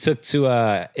time he took to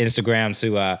Instagram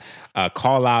to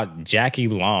call out Jackie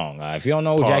Long. If you don't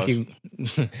know who Jackie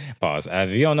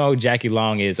if you don't know who Jackie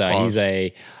Long is, he's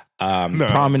a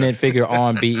prominent figure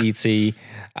on BET.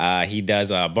 He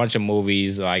does a bunch of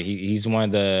movies. Like he's one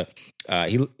of the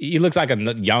he looks like a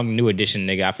young New Edition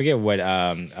nigga. I forget what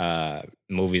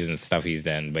movies and stuff he's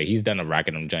done, but he's done a rack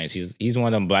of them joints. He's one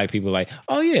of them black people like,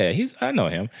 oh yeah, I know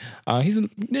him. He's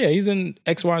in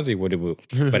X, Y, and Z.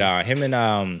 But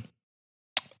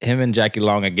him and Jackie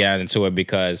Long got into it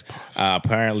because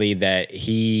apparently that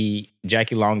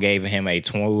Jackie Long gave him a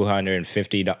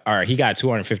 $250, or he got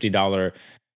 $250.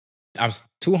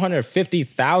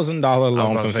 $250,000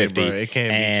 loan from 50. Bro, it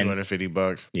can't be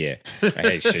 $250. Yeah.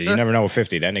 Hey, shit, you never know with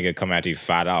 50. That nigga come after you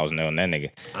 $5 knowing that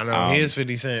nigga. I know, he is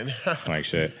 50 Cent. Like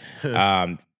shit.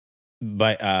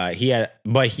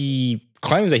 But he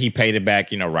claims that he paid it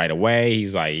back, you know, right away.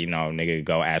 He's like, you know, nigga,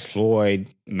 go ask Floyd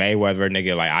Mayweather,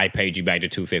 nigga, like, I paid you back the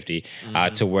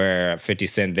 $250. To where 50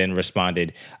 Cent then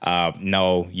responded,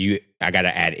 no, I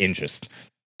gotta add interest.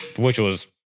 Which was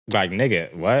like,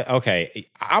 nigga, what? Okay.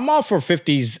 I'm all for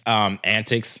 50's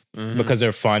antics because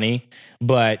they're funny.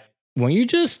 But when you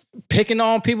just picking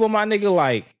on people, my nigga,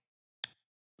 like,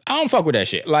 I don't fuck with that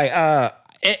shit. Like,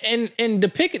 and the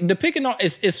picking on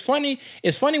it's funny.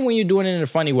 It's funny when you're doing it in a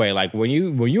funny way. Like when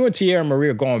you and Tierra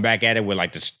Maria going back at it with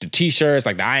like the t-shirts,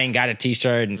 like the I ain't got a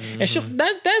t-shirt and shit,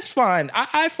 that's fine.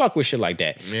 I fuck with shit like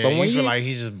that. Yeah, but when you feel like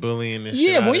he's just bullying this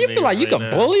shit. Yeah, when you feel like you can now.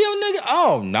 bully him, nigga.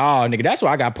 Oh no, nigga, that's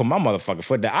why I gotta put my motherfucking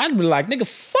foot down. I'd be like, nigga,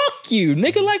 fuck you,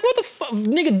 nigga. Like, what the fuck,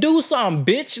 nigga, do something,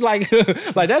 bitch. Like,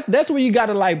 like that's where you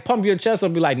gotta like pump your chest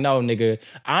and be like, no, nigga,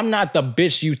 I'm not the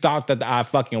bitch you thought that I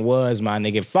fucking was, my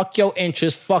nigga. Fuck your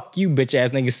interest. Fuck you, bitch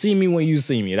ass nigga. See me when you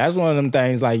see me. That's one of them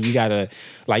things. Like you gotta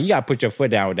put your foot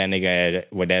down with that nigga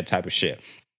with that type of shit.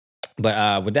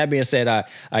 But with that being said,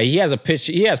 he has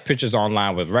pictures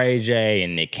online with Ray J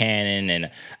and Nick Cannon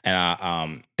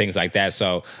and things like that.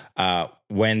 So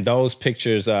when those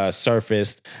pictures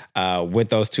surfaced with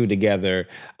those two together,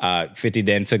 50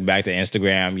 then took back to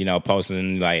Instagram, you know,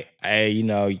 posting like, hey, you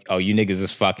know, oh, you niggas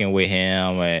is fucking with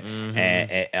him,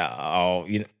 and oh,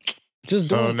 you know, just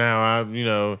so doing, now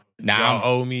y'all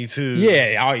owe me too.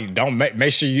 Yeah, don't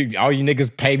make sure all you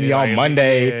niggas pay me on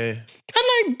Monday. Yeah.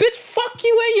 I'm like, bitch, fuck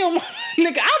you and your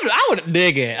nigga. I would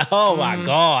nigga. Oh my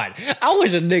God. I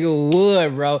wish a nigga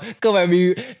would, bro. Come at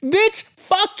me, bitch,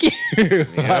 fuck you.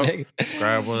 Yep.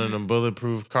 Grab one of them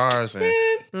bulletproof cars and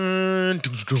oh,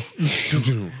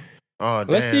 damn.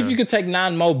 Let's see if you could take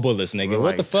 9 more bullets, nigga. What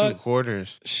like the fuck? 2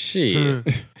 quarters. Shit.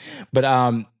 But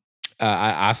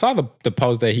I saw the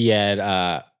post that he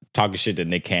had talking shit to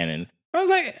Nick Cannon. I was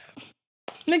like,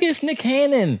 nigga, it's Nick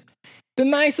Cannon. The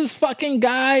nicest fucking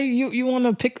guy you want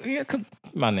to pick,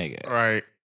 my nigga, right,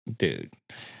 dude.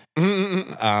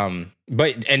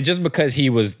 But and just because he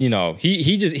was, you know,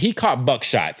 he caught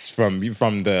buckshots from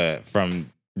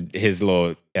his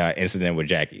little incident with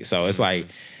Jackie. So it's like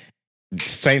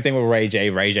same thing with Ray J.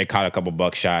 Ray J caught a couple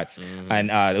buckshots, and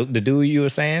the dude you were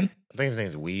saying, I think his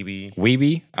name's Weeby.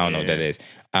 Weeby, I don't know what that is.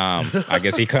 I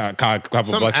guess he caught a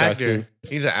couple buckshots too.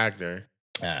 He's an actor.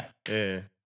 Yeah.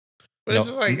 But no, it's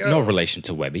just like no relation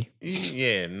to Webby.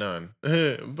 Yeah, none.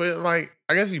 But like,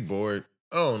 I guess he's bored.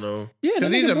 I don't know. Yeah,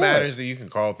 because these are matters that you can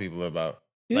call people about.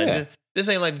 Yeah, like, this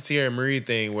ain't like the Tierra Marie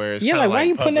thing where it's like why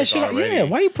you putting that shit?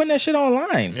 Why you putting that shit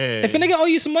online? Yeah. If a nigga owe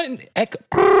you some money, and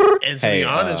to be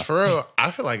honest, for real, I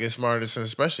feel like it's smarter,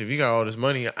 especially if you got all this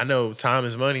money. I know time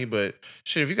is money, but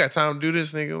shit, if you got time to do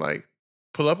this, nigga, like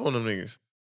pull up on them niggas.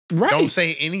 Right. Don't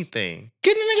say anything.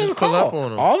 Get the nigga a call. Pull up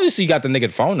on him. Obviously, you got the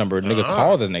nigga phone number. Nigga,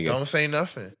 call the nigga. Don't say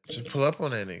nothing. Just pull up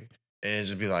on that nigga and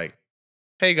just be like,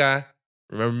 "Hey, guy,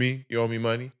 remember me? You owe me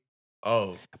money."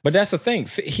 Oh, but that's the thing.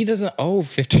 He doesn't owe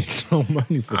 50 no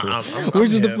money for it.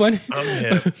 Which is the funny.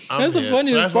 That's the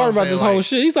funniest part about this whole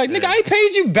shit. He's like, nigga, I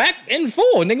paid you back in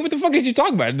full. Nigga, what the fuck is you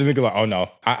talking about? The nigga like, oh no,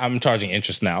 I'm charging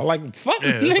interest now. Like, fuck,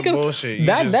 nigga. Bullshit.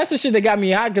 That's the shit that got me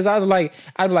hot because I'd be like,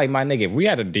 my nigga, if we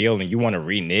had a deal and you want to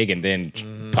renege and then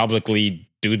publicly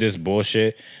do this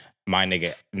bullshit, my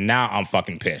nigga, now I'm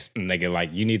fucking pissed. Nigga,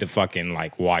 like, you need to fucking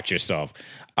like watch yourself.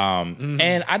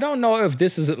 And I don't know if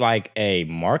this is like a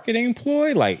marketing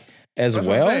ploy, like as That's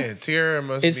well. What I'm saying. Tierra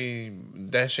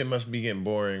that shit must be getting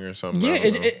boring or something.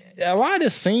 Yeah, a lot of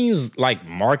this seems like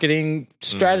marketing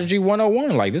strategy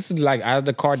 101. Like this is like out of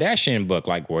the Kardashian book,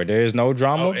 like where there's no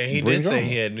drama. Oh, and he did say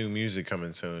he had new music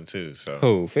coming soon too. So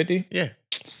who 50? Yeah.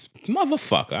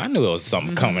 Motherfucker, I knew it was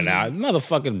something coming out.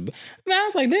 Motherfucking, man, I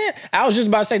was like, damn. I was just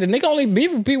about to say the nigga only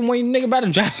beef with people when you nigga about to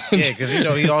drop. Yeah, because you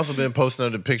know he also been posting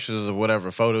other pictures of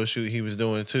whatever photo shoot he was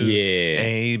doing too. Yeah,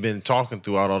 and he been talking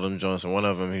throughout all them joints. And one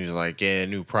of them, he was like, yeah,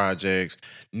 new projects,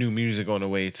 new music on the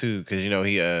way too. Because you know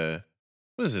he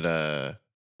what is it?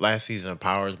 Last season of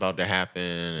Power is about to happen.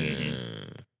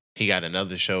 And he got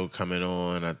another show coming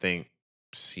on. I think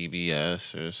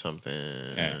CBS or something.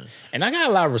 Yeah. And I got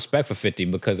a lot of respect for 50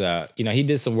 because you know, he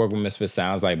did some work with Misfit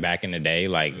Sounds like back in the day,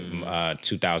 like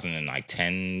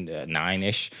 2010,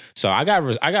 9-ish. So I got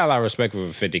a lot of respect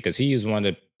for 50 because he was one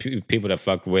of the people that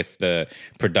fucked with the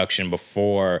production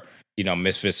before, you know,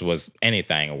 Misfits was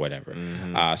anything or whatever.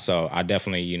 So I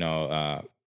definitely, you know,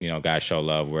 gotta show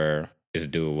love where it's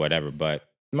due or whatever. But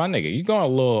my nigga, you going a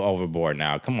little overboard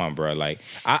now. Come on, bro. Like,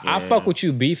 I fuck with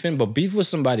you beefing, but beef with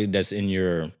somebody that's in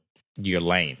your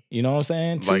lane. You know what I'm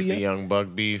saying? Like the Young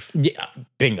Buck beef? Yeah,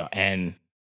 bingo. And,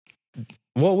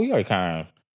 well, we already kind of...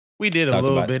 We did a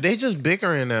little bit. They just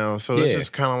bickering now, so it's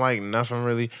just kind of like nothing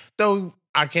really... Though,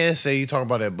 I can't say you talk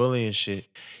about that bullying shit.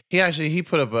 He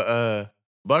put up a...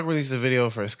 Buck released a video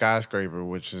for Skyscraper,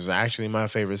 which is actually my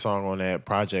favorite song on that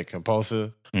project,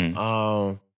 Compulsive.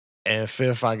 And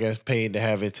Fifth, I guess, paid to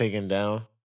have it taken down.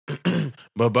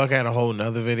 But Buck had a whole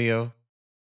nother video.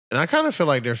 And I kind of feel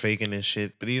like they're faking this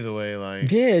shit. But either way,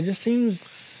 like... Yeah, it just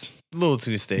seems... a little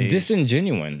too staged.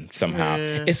 Disingenuine somehow.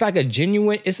 Yeah. It's like a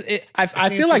genuine... I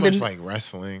feel like... It's like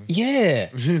wrestling. Yeah.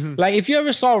 Like, if you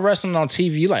ever saw wrestling on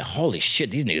TV, you're like, holy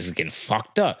shit, these niggas are getting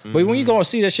fucked up. But when you go and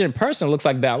see that shit in person, it looks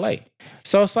like ballet.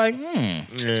 So it's like,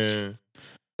 Yeah.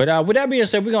 But with that being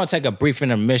said, we're going to take a brief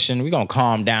intermission. We're going to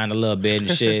calm down a little bit and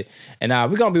shit. And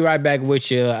we're going to be right back with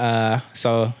you.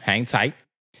 So hang tight.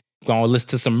 Going to listen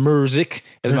to some music.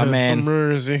 As my man,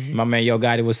 my man Yo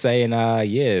Gotti was saying,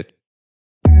 yeah.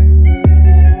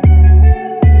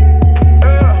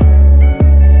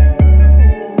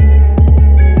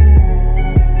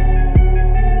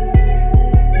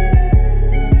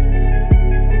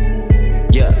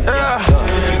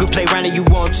 You could play around and you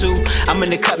won't want to. I'm in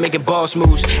the cut making boss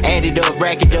moves. Add it up,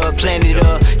 rack it up, plan it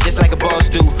up, just like a boss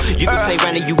do. You can play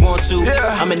around if you want to.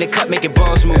 I'm in the cut making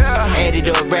boss moves. Add it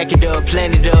up, rack it up,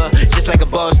 plan it up, just like a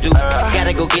boss do.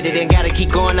 Gotta go get it and gotta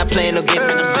keep going. Not playing no games,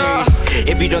 man, I'm serious.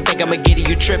 If you don't think I'ma get it,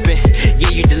 you tripping. Yeah,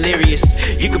 you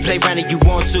delirious. You can play around if you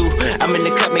want to. I'm in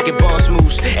the cut making boss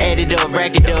moves. Add it up,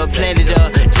 rack it up, plan it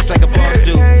up, just like a boss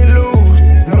do. Can't lose,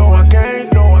 no I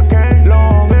can't.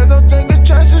 Long as I'm taking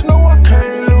chances, no I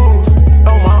can't lose.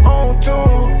 On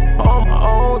my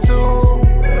own too.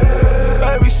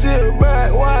 Baby, sit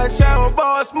back, watch how a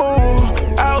boss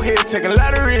move. Out here taking a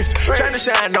lot of risks, trying to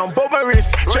shine on both my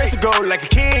wrists. Chase to go like a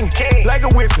king, like a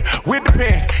wizard with the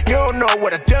pen. You don't know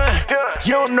what I done,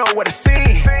 you don't know what I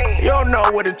seen. You don't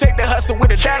know what it take to hustle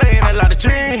with a dollar and a lot of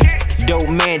dreams. Dope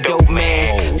man,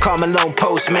 call Malone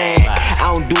postman.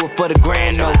 I don't do it for the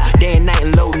grand, no. Day and night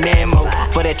and low ammo.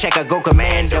 For that check I go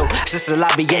commando. Since the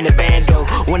lobby in the bando.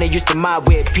 When I used to mob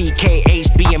with PK,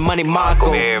 HB and Money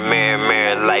Marco.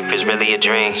 Mirror, life is really a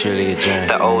dream. It's really a dream.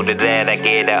 The older that I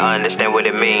get, I understand what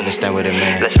it means. Understand what it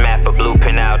means. Let's map a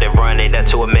blueprint out and run it up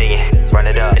to 1 million. Run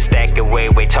it up and stack it way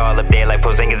tall up there like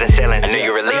Porzingis and ceiling. I know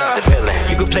you really the feeling.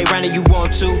 You can play around if you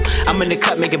want to. I'm in the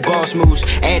cut making boss moves.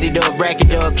 Add it up, rack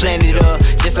it up, plan it up,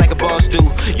 just like a boss do.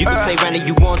 You can play around if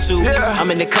you want to. I'm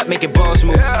in the cut making boss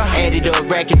moves. Add it up,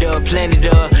 rack it up, plan it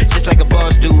up, just like a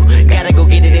boss do. Gotta go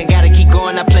get it and gotta keep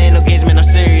going. Not playing no games, man, I'm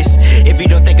serious. If you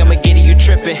don't think I'ma get it, you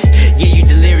tripping. Yeah, you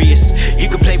delirious. You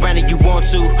can play around if you want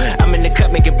to. I'm in the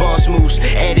cut making boss moves.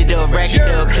 Add it up, rack it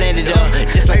up, plan it up,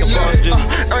 just like a boss do.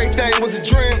 Everything was a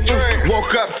dream.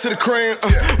 Woke up to the cream.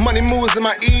 Money moves in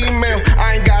my email.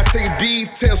 I ain't gotta tell you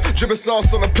details. Dripping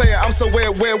sauce on the player. I'm so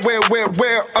where.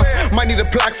 Might need a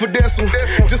plaque for this one.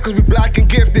 Just cause we black and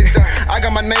gifted. I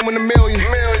got my name on $1 million.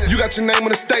 You got your name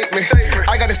on a statement.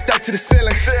 I got it stacked to the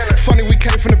ceiling. Funny, we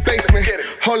came from the basement.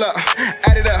 Hold up,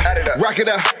 add it up, rock it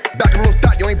up. Back up, little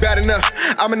thought, you ain't bad enough.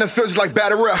 I'm in the field just like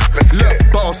batter up.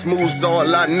 Look, boss moves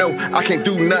all I know. I can't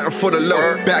do nothing for the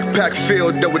low. Backpack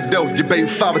filled with dough. Your baby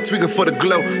father tweaking for the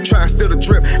glow. Try and steal the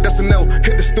drip, that's a no.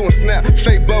 Hit the stew and snap.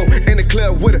 Fake bow in the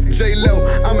club with a J-Lo.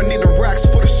 I'ma need the racks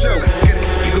for the show.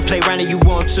 You can play around if you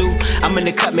want to. I'm in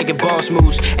the cut making boss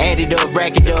moves. Add it up,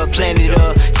 rack it up, plan it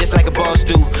up, just like a boss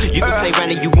do. You can play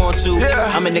around if you want to.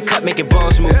 I'm in the cut making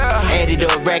boss moves. Add it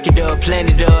up, rack it up, plan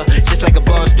it up, just like a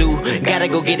boss do. Gotta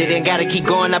go get it and gotta keep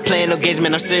going. Not playing no games,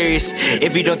 man, I'm serious.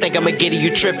 If you don't think I'ma get it, you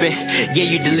tripping. Yeah,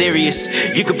 you delirious.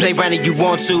 You can play around if you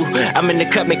want to. I'm in the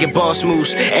cut making boss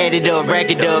moves. Add it up, rack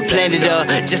it up, plan it up,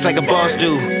 just like a boss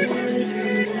do.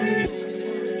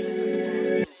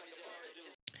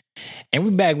 And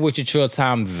we back with your Chill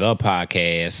Time, the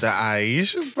podcast. The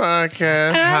Aisha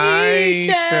podcast.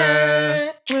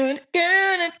 Aisha.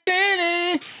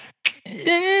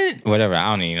 Whatever,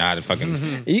 I don't even know how to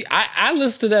fucking. I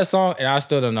listened to that song and I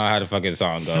still don't know how the fucking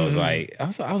song goes. Like I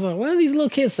was like, what are these little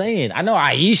kids saying? I know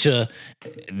Aisha.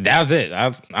 That was it. I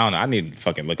don't know. I need to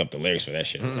fucking look up the lyrics for that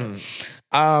shit.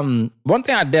 One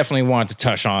thing I definitely wanted to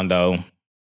touch on though.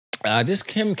 This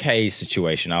Kim K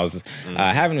situation. I was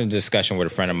having a discussion with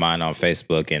a friend of mine on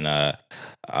Facebook, and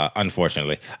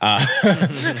unfortunately,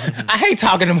 I hate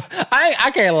talking to.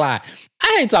 I can't lie.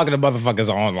 I hate talking to motherfuckers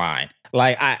online.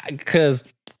 Like, because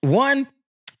one,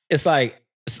 it's like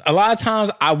a lot of times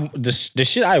the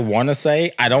shit I want to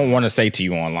say, I don't want to say to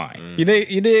you online. You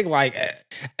dig? Like,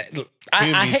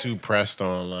 I be too pressed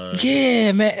online.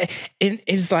 Yeah, man.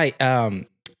 It's like,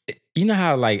 you know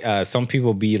how like some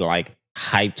people be like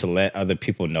hyped to let other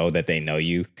people know that they know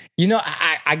you. You know,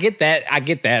 I get that. I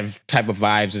get that type of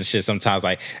vibes and shit sometimes,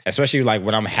 like, especially like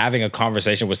when I'm having a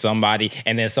conversation with somebody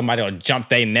and then somebody will jump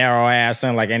their narrow ass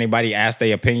in, like anybody ask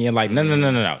their opinion. Like, no.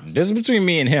 This is between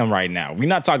me and him right now. We're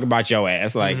not talking about your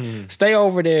ass. Like, stay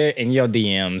over there in your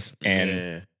DMs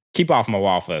and keep off my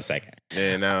wall for a second.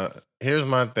 Yeah, now, here's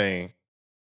my thing.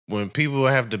 When people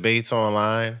have debates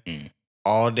online,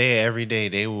 all day, every day,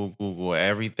 they will Google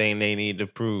everything they need to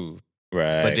prove.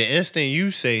 Right. But the instant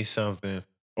you say something,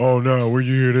 oh no, where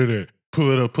you hear that at?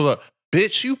 Pull up.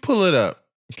 Bitch, you pull it up.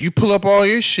 You pull up all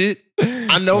your shit.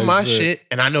 I know my shit,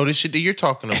 and I know the shit that you're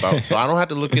talking about, so I don't have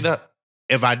to look it up.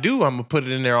 If I do, I'm going to put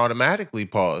it in there automatically,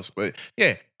 pause. But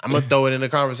yeah, I'm going to throw it in the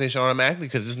conversation automatically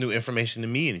because it's new information to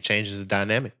me, and it changes the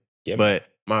dynamic. Yep. But,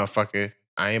 motherfucker,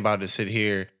 I ain't about to sit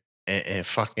here and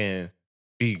fucking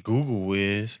be Google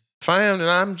whiz. If I am, then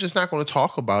I'm just not going to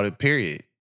talk about it, period.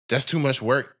 That's too much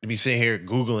work to be sitting here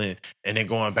Googling and then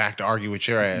going back to argue with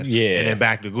your ass. Yeah. And then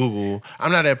back to Google.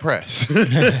 I'm not that pressed.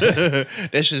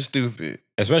 That's just stupid.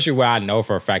 Especially where I know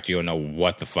for a fact you'll know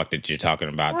what the fuck that you're talking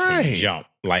about from the jump.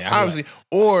 Like, obviously.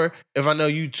 Or if I know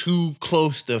you too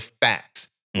close to facts.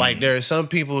 Like there are some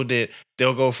people that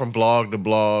they'll go from blog to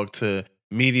blog to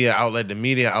media outlet to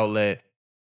media outlet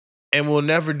and will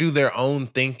never do their own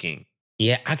thinking.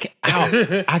 Yeah, I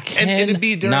can't. And it'd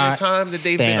be during the time that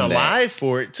they've been alive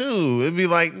for it too. It'd be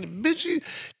like, bitch,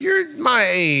 you're my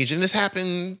age, and this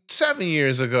happened 7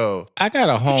 years ago. I got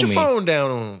a homie. Put your phone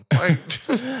down on him. Like,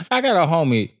 I got a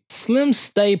homie. Slim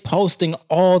stay posting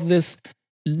all this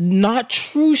not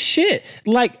true shit.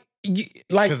 Like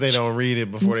because they don't read it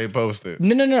before they post it.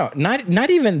 No. Not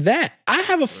even that. I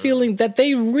have a feeling that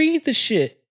they read the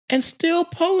shit and still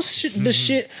post the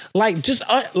shit like just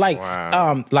like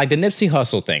the Nipsey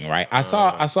Hussle thing, right? I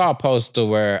saw a post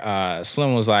where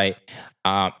Slim was like,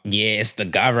 yeah, it's the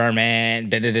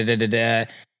government, da.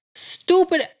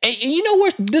 Stupid. And you know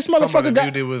where this motherfucker got?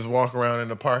 Dude that was walk around in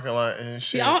the parking lot and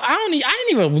shit. Yeah, I didn't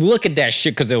even look at that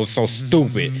shit because it was so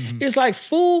stupid. It's like,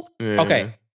 fool. Yeah.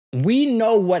 Okay, we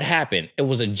know what happened. It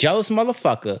was a jealous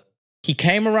motherfucker. He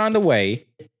came around the way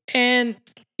and.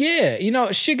 Yeah, you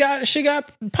know, she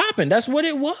got popping. That's what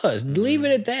it was. Leave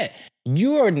it at that.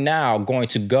 You are now going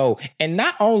to go and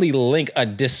not only link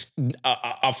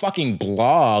a fucking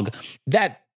blog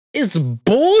that is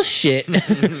bullshit.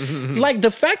 Like the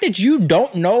fact that you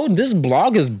don't know this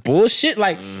blog is bullshit.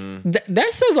 Like that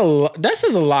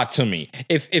says a lot to me.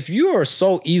 If you are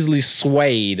so easily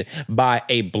swayed by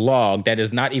a blog that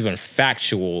is not even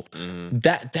factual,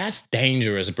 that's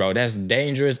dangerous, bro. That's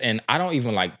dangerous, and I don't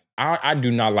even like. I do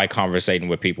not like conversating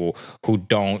with people who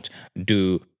don't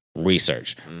do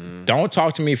research. Don't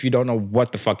talk to me if you don't know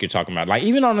what the fuck you're talking about. Like,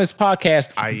 even on this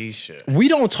podcast, Aisha, we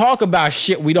don't talk about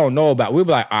shit we don't know about. We'll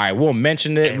be like, all right, we'll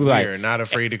mention it. We're not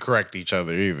afraid to correct each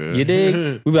other either. You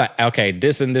dig? We'll be like, okay,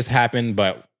 this and this happened,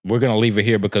 but we're going to leave it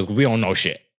here because we don't know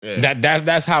shit. Yeah.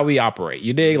 That's how we operate.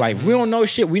 You dig? Like, if we don't know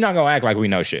shit, we're not going to act like we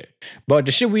know shit. But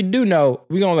the shit we do know,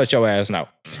 we're going to let your ass know.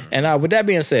 And with that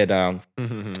being said, I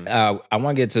want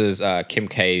to get to this Kim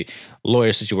K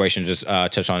lawyer situation, just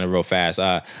touch on it real fast.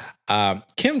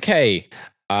 Kim K,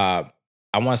 I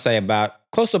want to say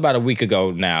close to about a week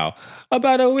ago now.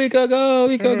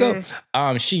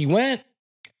 She went,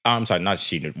 I'm sorry, not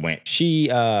she went.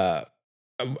 She, I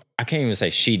can't even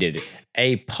say she did it.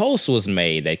 A post was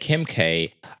made that Kim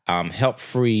K helped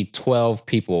free 12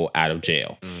 people out of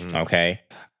jail. Okay.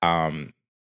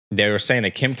 They were saying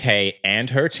that Kim K and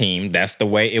her team, that's the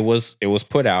way it was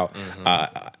put out,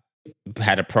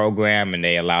 had a program and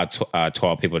they allowed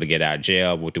 12 people to get out of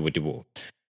jail.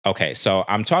 Okay, so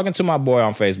I'm talking to my boy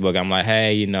on Facebook. I'm like,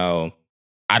 hey, you know,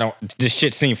 this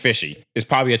shit seems fishy. It's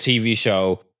probably a TV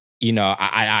show. You know,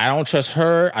 I don't trust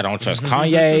her. I don't trust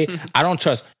Kanye. I don't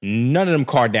trust none of them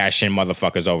Kardashian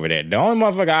motherfuckers over there. The only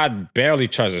motherfucker I barely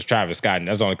trust is Travis Scott, and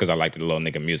that's only because I like the little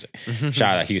nigga music.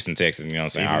 Shout out Houston, Texas. You know what I'm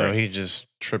saying? Even though he just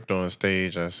tripped on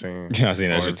stage, I seen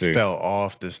that shit too. Fell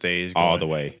off the stage all the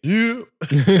way. Yeah.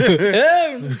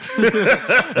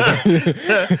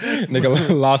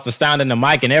 Nigga lost the sound in the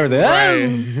mic and everything.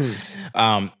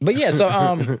 Right. But yeah, so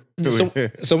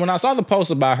when I saw the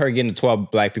post about her getting 12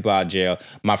 black people out of jail,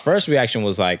 my first reaction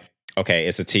was like, okay,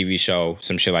 it's a TV show,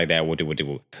 some shit like that.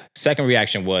 Second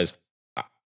reaction was,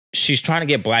 she's trying to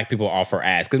get black people off her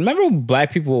ass. Because remember,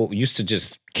 black people used to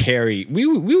just carry, we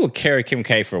would carry Kim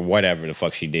K for whatever the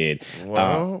fuck she did.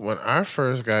 Well, when I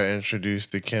first got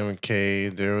introduced to Kim K,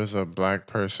 there was a black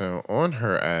person on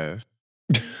her ass.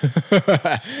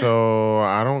 So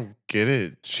I don't get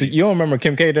it. So you don't remember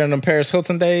Kim K during them Paris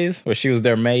Hilton days where she was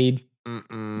their maid?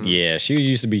 Yeah, she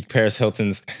used to be Paris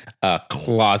Hilton's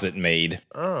closet maid.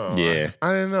 Oh, yeah,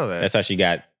 I didn't know that. That's how she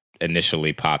got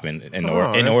initially popping in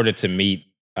order to meet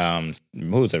who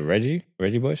was it? Reggie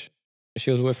Bush?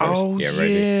 She was with first. Oh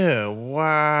yeah,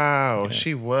 wow, yeah.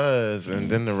 She was, and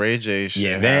then the Ray J shit.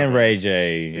 Yeah, then Ray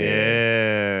J.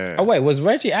 Yeah. Oh wait, was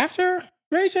Reggie after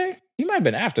Ray J? He might have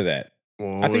been after that.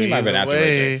 Well, I think he might have been after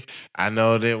Ray J. I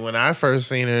know that when I first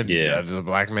seen her, there's a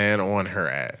black man on her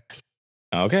ass.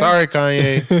 Okay. Sorry,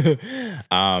 Kanye.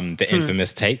 The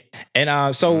infamous tape. And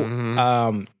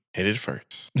hit it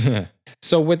first.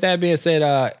 So with that being said,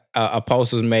 a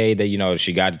post was made that, you know,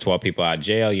 she got 12 people out of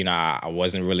jail. You know, I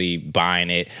wasn't really buying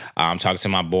it. I'm talking to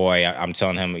my boy. I'm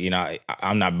telling him, you know,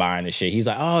 I'm not buying this shit. He's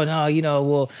like, oh, no, you know,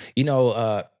 well, you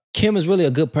know, Kim is really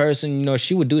a good person. You know,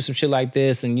 she would do some shit like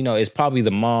this. And, you know, it's probably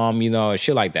the mom, you know,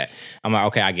 shit like that. I'm like,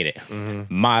 okay, I get it.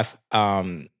 My,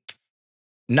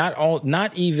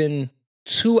 not even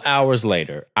 2 hours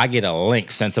later, I get a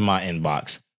link sent to my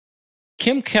inbox.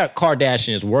 Kim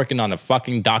Kardashian is working on a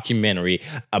fucking documentary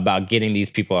about getting these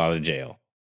people out of jail.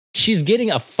 She's getting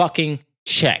a fucking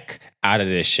check out of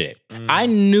this shit. I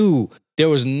knew there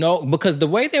was no, because the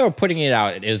way they were putting it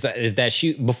out is that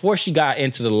she, before she got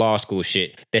into the law school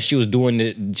shit, that she was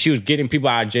getting people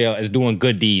out of jail as doing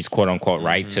good deeds, quote unquote,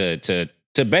 right?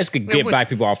 To basically get black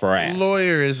people off her ass.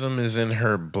 Lawyerism is in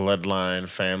her bloodline,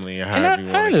 family, however you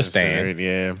want to understand. Consider it.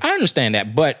 Yeah, I understand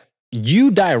that, but you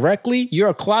directly, you're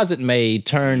a closet maid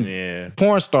turned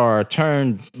porn star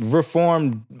turned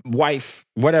reformed wife,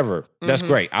 whatever. That's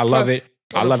great. I love it.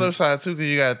 On the flip side too, because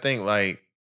you got to think like,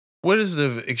 what is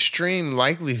the extreme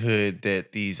likelihood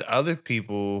that these other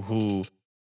people who,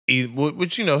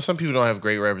 which some people don't have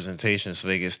great representation, so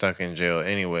they get stuck in jail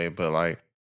anyway. But like,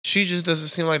 she just doesn't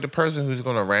seem like the person who's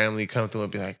going to randomly come through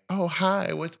and be like, "Oh,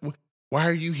 hi, why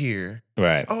are you here?"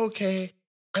 Right. Oh, okay.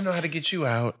 I know how to get you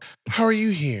out. How are you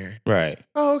here? Right.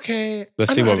 Oh, okay.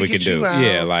 Let's see what we can do.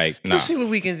 Yeah, like, let's see what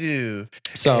we can do.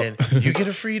 So and you get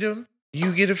a freedom.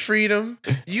 You get a freedom.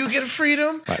 You get a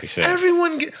freedom. Like shit.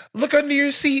 Everyone look under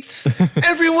your seats.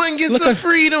 Everyone gets a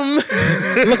freedom.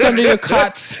 Look under your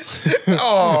cots.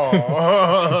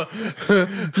 Oh.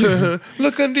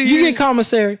 Look under you get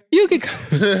commissary. You get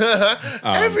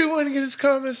everyone gets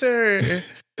commissary.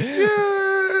 Yeah.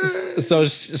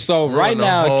 So right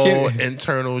now, the whole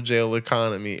internal jail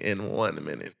economy in 1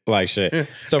 minute. Like shit.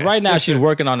 So right now she's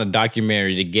working on a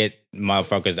documentary to get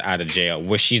motherfuckers out of jail,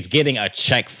 which she's getting a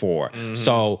check for. Mm-hmm.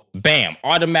 So bam,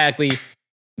 automatically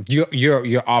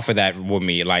you're off of that with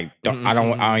me. Like I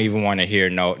don't even want to hear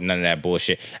none of that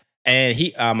bullshit. And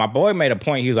my boy made a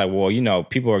point. He was like, well,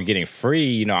 people are getting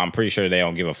free. I'm pretty sure they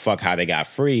don't give a fuck how they got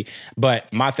free.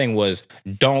 But my thing was,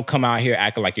 don't come out here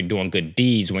acting like you're doing good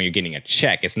deeds when you're getting a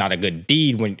check. It's not a good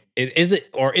deed is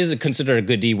it considered a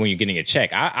good deed when you're getting a check?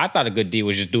 I thought a good deed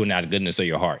was just doing it out of goodness of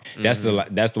your heart. That's the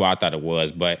way I thought it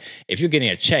was. But if you're getting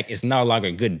a check, it's not like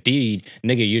a good deed,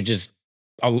 nigga. You're just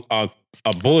a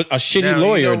shitty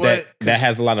lawyer that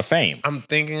has a lot of fame. I'm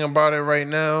thinking about it right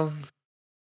now.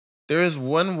 There is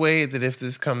one way that if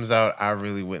this comes out, I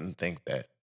really wouldn't think that.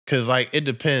 Because, like, it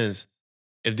depends.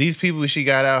 If these people she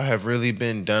got out have really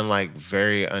been done, like,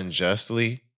 very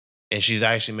unjustly, and she's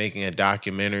actually making a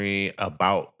documentary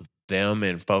about them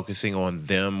and focusing on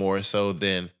them more so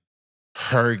than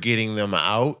her getting them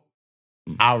out,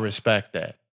 I'll respect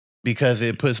that. Because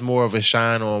it puts more of a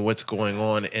shine on what's going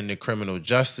on in the criminal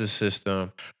justice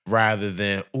system rather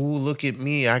than, ooh, look at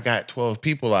me, I got 12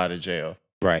 people out of jail.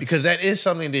 Right. Because that is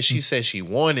something that she said she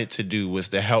wanted to do, was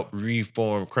to help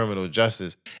reform criminal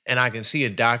justice. And I can see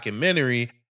a documentary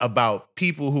about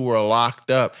people who were locked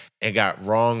up and got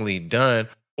wrongly done.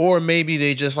 Or maybe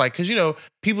they just like, because,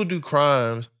 people do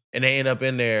crimes and they end up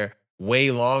in there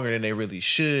way longer than they really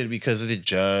should because of the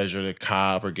judge or the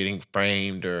cop or getting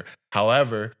framed or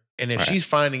however. And if she's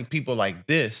finding people like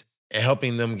this and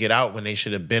helping them get out when they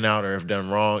should have been out or have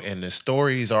done wrong, and the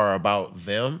stories are about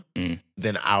them,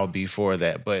 then I'll be for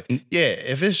that. But yeah,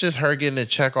 if it's just her getting a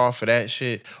check off of that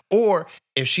shit, or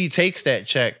if she takes that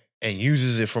check and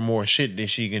uses it for more shit than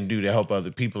she can do to help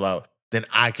other people out, then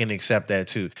I can accept that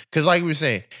too. Because like we were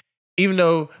saying, even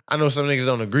though I know some niggas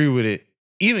don't agree with it,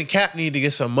 even Cap need to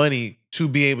get some money to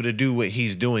be able to do what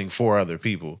he's doing for other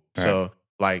people. Right. So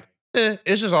like,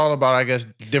 it's just all about, I guess,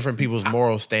 different people's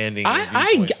moral standing.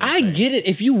 I get it.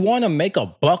 If you want to make a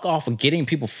buck off of getting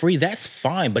people free, that's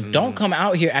fine. But don't come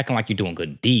out here acting like you're doing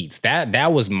good deeds.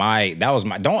 That was my.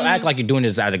 Don't act like you're doing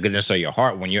this out of goodness of your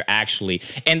heart when you're actually.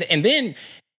 And then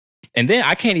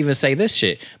I can't even say this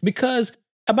shit because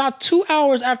about 2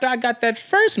 hours after I got that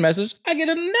first message, I get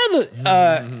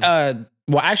another.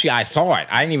 Well, actually, I saw it.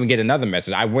 I didn't even get another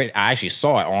message. I actually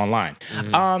saw it online.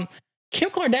 Kim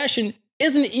Kardashian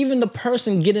isn't even the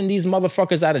person getting these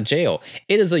motherfuckers out of jail.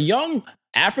 It is a young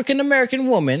African-American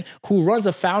woman who runs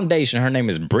a foundation. Her name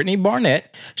is Brittany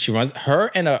Barnett. She runs, her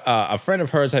and a friend of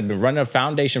hers have been running a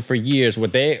foundation for years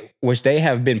which they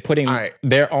have been putting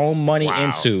their own money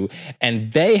into,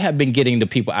 and they have been getting the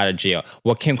people out of jail.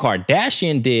 What Kim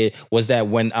Kardashian did was that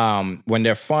when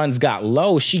their funds got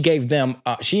low, she gave them,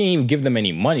 she didn't even give them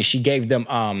any money. She gave them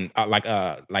I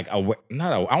want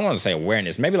to say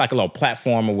awareness, maybe like a little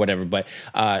platform or whatever, but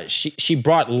she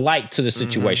brought light to the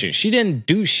situation. She didn't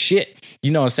do shit. You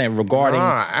know what I'm saying? Regarding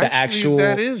the actual...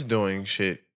 that is doing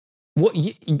shit. What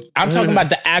I'm talking about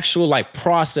the actual like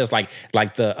process, like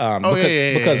the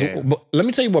because let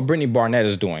me tell you what Brittany Barnett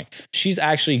is doing. She's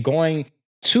actually going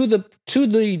to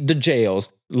the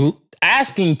jails,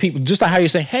 asking people, just like how you're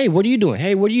saying, "Hey, what are you doing?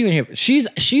 Hey, what are you in here?" She's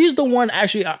the one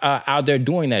actually out there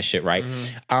doing that shit, right?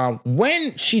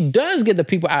 When she does get the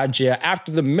people out of jail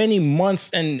after the many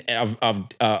months and of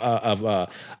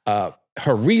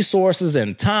her resources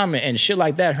and time and shit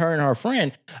like that, her and her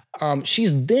friend,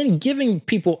 she's then giving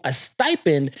people a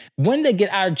stipend when they get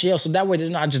out of jail. So that way they're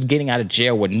not just getting out of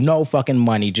jail with no fucking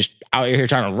money, just out here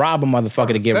trying to rob a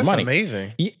motherfucker to give money. That's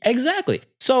amazing. Yeah, exactly.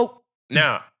 So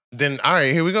now, then, all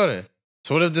right, here we go then.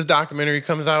 So what if this documentary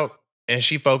comes out and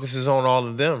she focuses on all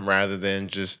of them rather than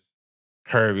just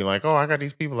her be like, oh, I got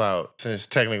these people out, since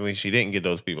technically she didn't get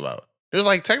those people out. There's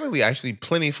like technically actually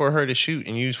plenty for her to shoot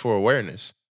and use for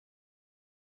awareness.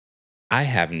 I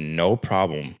have no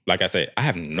problem. Like I said, I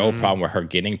have no problem with her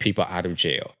getting people out of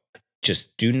jail.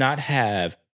 Just do not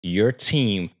have your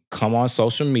team come on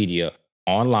social media,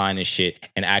 online and shit,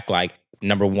 and act like,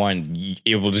 number one,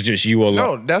 it was just you alone.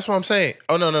 No, that's what I'm saying.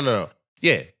 Oh, no.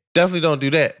 Yeah, definitely don't do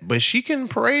that. But she can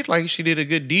parade like she did a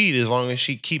good deed as long as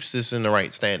she keeps this in the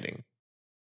right standing.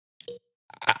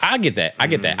 I get that. I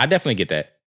get that. I definitely get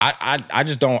that. I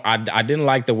just don't. I didn't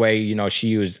like the way, you know,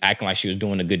 she was acting like she was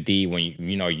doing a good deed when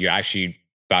you know you're actually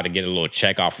about to get a little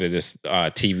check off of this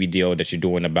TV deal that you're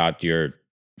doing about your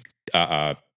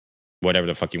whatever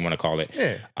the fuck you want to call it.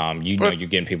 Yeah. You know you're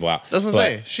getting people out. That's what I'm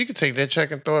saying. She could take that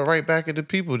check and throw it right back at the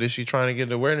people that she's trying to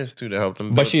get awareness to help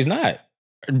them. But she's not.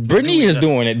 Brittany is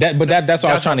doing it. That's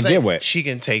what I was trying to get with. She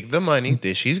can take the money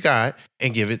that she's got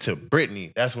and give it to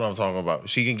Brittany. That's what I'm talking about.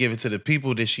 She can give it to the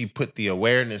people that she put the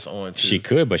awareness on to. She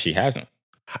could, but she hasn't.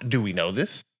 Do we know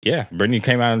this? Yeah, Brittany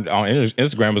came out on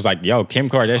Instagram, was like, yo, Kim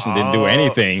Kardashian didn't do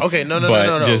anything. Okay, no.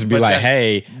 Just be like,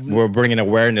 hey, we're bringing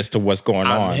awareness to what's going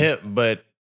on. I'm hip, but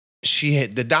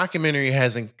the documentary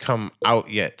hasn't come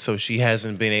out yet, so she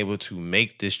hasn't been able to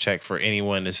make this check for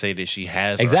anyone to say that she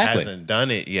has or hasn't done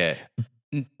it yet.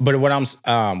 But what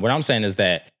I'm saying is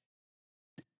that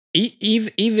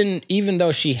even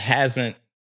though she hasn't,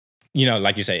 you know,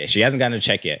 like you say, she hasn't gotten a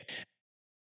check yet.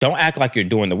 Don't act like you're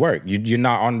doing the work. You're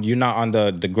not on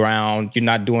the ground. You're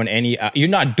not doing any. You're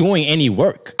not doing any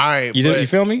work. All right, you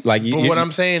feel me? Like, but what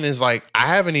I'm saying is, like, I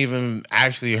haven't even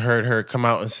actually heard her come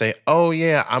out and say, "Oh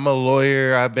yeah, I'm a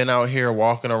lawyer. I've been out here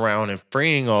walking around and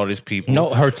freeing all these people."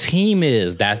 No, her team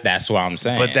is. That's what I'm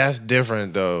saying. But that's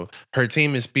different, though. Her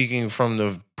team is speaking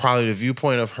from probably the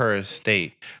viewpoint of her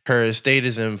estate. Her estate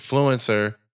is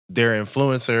influencer. Their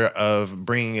influencer of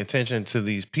bringing attention to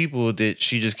these people that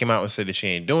she just came out and said that she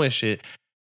ain't doing shit.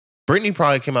 Brittany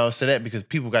probably came out and said that because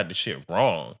people got the shit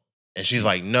wrong. And she's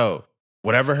like, no,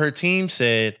 whatever her team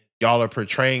said, y'all are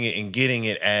portraying it and getting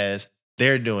it as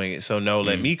they're doing it. So no,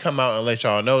 let me come out and let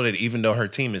y'all know that even though her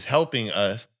team is helping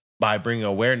us by bringing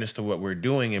awareness to what we're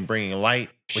doing and bringing light,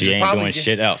 she ain't doing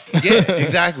shit else. Yeah,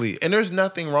 exactly. And there's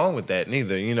nothing wrong with that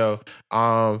neither, you know.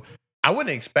 I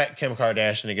wouldn't expect Kim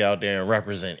Kardashian to get out there and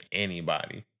represent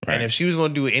anybody. Right. And if she was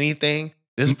going to do anything,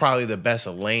 this is probably the best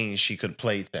lane she could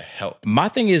play to help. My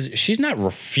thing is, she's not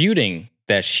refuting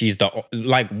that she's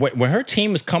when her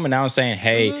team is coming out and saying,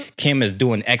 hey, Kim is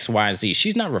doing X, Y, and Z,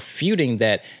 she's not refuting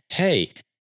that, hey,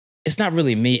 it's not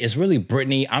really me. It's really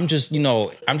Brittany. I'm just,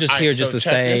 here just to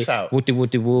say,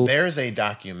 woo. There's a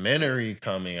documentary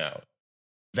coming out.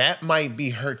 That might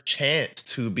be her chance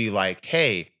to be like,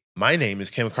 hey, my name is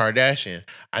Kim Kardashian.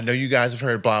 I know you guys have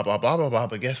heard blah, blah, blah, blah, blah,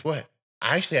 but guess what?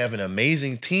 I actually have an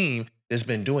amazing team that's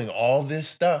been doing all this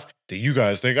stuff that you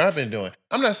guys think I've been doing.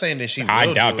 I'm not saying that she will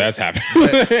I doubt that's happening.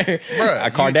 A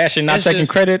Kardashian not taking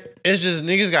credit? It's just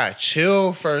niggas got to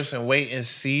chill first and wait and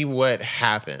see what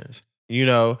happens. You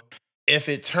know, if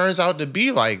it turns out to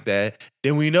be like that,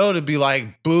 then we know to be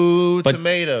like, boo,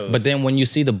 tomatoes. But then when you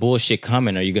see the bullshit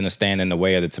coming, are you going to stand in the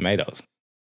way of the tomatoes?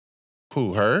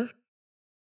 Who, her?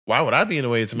 Why would I be in the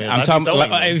way of tomatoes? I'm talking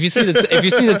like, if you see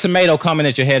the tomato coming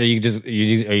at your head, are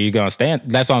you gonna stand?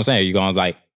 That's what I'm saying. Are you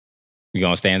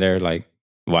gonna stand there like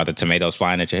while the tomatoes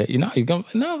flying at your head?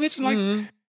 No, bitch. Like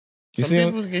some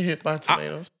people get hit by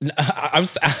tomatoes. I'm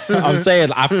saying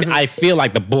I feel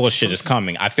like the bullshit is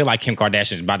coming. I feel like Kim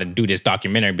Kardashian is about to do this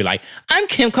documentary and be like, I'm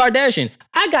Kim Kardashian.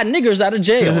 I got niggers out of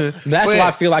jail. That's what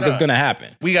I feel like is gonna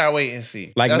happen. We gotta wait and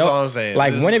see. Like, that's all I'm saying.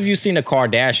 Like, when have you seen a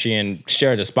Kardashian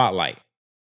share the spotlight?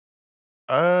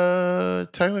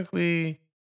 Technically,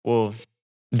 well,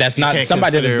 that's not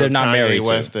somebody that they're not married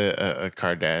West to. A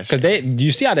Kardashian. Because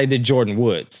you see how they did Jordan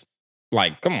Woods.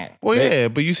 Like, come on. Well,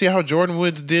 but you see how Jordan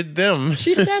Woods did them.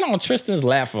 She sat on Tristan's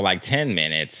lap for like 10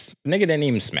 minutes. Nigga didn't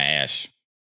even smash.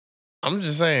 I'm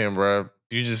just saying, bro.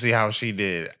 You just see how she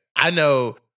did. I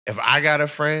know if I got a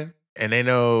friend and they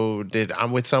know that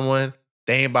I'm with someone,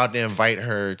 they ain't about to invite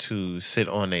her to sit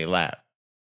on their lap.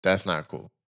 That's not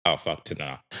cool. Oh, fuck to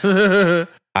no.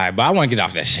 All right, but I want to get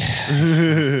off that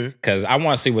shit. Because I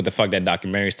want to see what the fuck that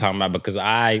documentary is talking about. Because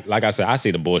like I said, I see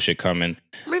the bullshit coming.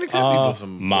 I mean, it could be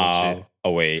some bullshit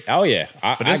away. Oh, yeah.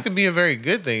 But this could be a very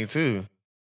good thing, too.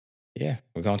 Yeah,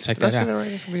 we're gonna check that out.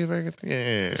 Right? This will be a very good thing.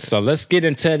 Yeah. So let's get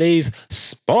into these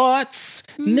sports,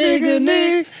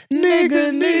 nigga.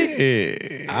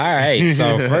 All right.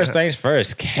 So first things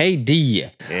first,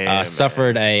 KD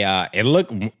suffered a. It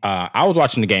looked. I was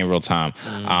watching the game real time.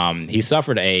 He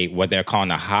suffered what they're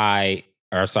calling a high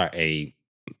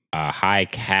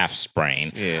calf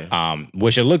sprain. Yeah.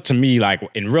 Which it looked to me like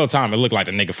in real time, it looked like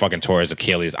the nigga fucking tore his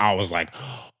Achilles. I was like,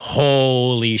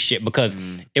 holy shit, because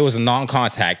it was a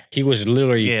non-contact. He was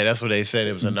literally... Yeah, that's what they said.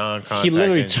 It was a non-contact. He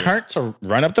literally turned to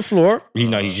run up the floor. You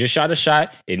know, he just shot a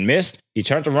shot. It missed. He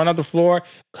turned to run up the floor.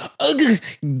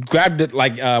 Grabbed it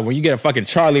like when you get a fucking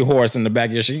Charlie horse in the back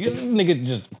of your shit. Nigga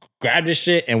just grabbed his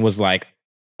shit and was like,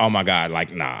 oh my God,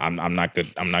 like, nah, I'm not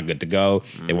good. I'm not good to go.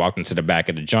 They walked into the back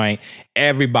of the joint.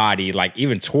 Everybody, like,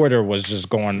 even Twitter was just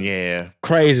going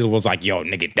crazy. It was like, yo,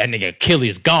 nigga, that nigga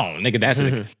Achilles gone. Nigga, that's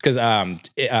it. Because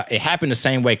it happened the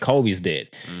same way Kobe's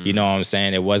did. You know what I'm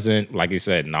saying? It wasn't, like you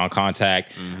said,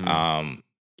 non-contact.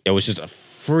 It was just a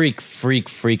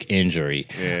freak injury.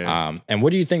 Yeah. And what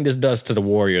do you think this does to the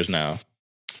Warriors now?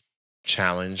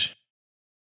 Challenge.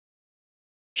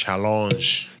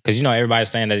 Because, you know, everybody's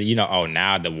saying that, you know, oh,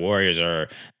 now the Warriors are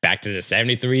back to the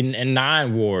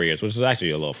 73-9 Warriors, which is actually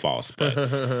a little false. But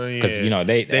because, you know,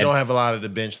 they don't have a lot of the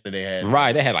bench that they had.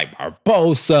 Right. They had like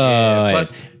Barbosa. Yeah,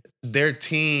 plus, their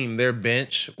team, their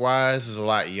bench wise, is a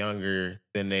lot younger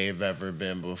than they've ever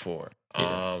been before.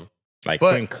 Yeah.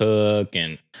 Quinn Cook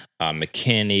and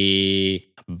McKinney,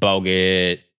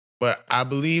 Bogut. But I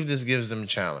believe this gives them a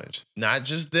challenge. Not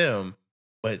just them,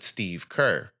 but Steve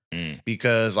Kerr.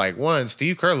 Because, like, one,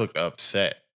 Steve Kerr looked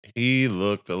upset. He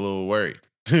looked a little worried.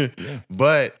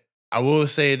 But I will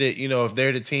say that, you know, if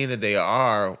they're the team that they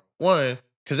are, one,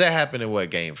 because that happened in what,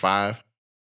 game 5?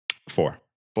 4.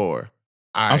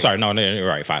 I'm sorry. No, you're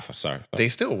right. 5. Sorry. They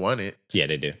still won it. Yeah,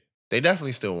 they do. They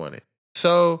definitely still won it.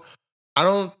 So I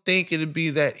don't think it'd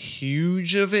be that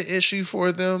huge of an issue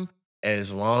for them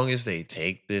as long as they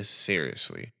take this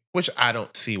seriously. Which I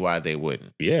don't see why they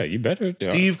wouldn't. Yeah, you better.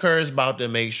 Steve Kerr is about to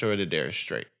make sure that they're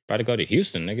straight. About to go to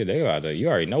Houston, nigga. They are you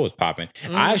already know what's popping.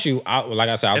 Like I said,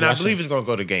 I believe it's going to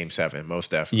go to Game 7,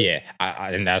 most definitely. Yeah,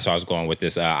 and that's why I was going with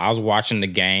this. I was watching the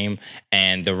game,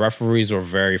 and the referees were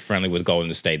very friendly with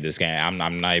Golden State this game.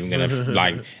 I'm not even gonna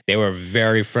like. They were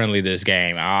very friendly this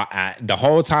game. The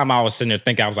whole time I was sitting there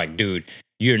thinking, I was like, dude,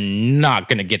 you're not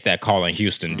gonna get that call in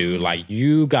Houston, dude. Like,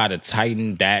 you gotta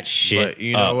tighten that shit. But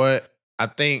you know what? I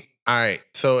think, all right,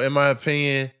 so in my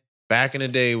opinion, back in the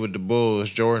day with the Bulls,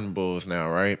 Jordan Bulls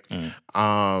now, right?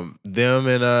 Them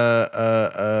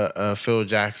and Phil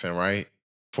Jackson, right?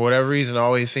 For whatever reason, it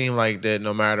always seemed like that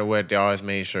no matter what, they always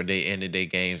made sure they ended their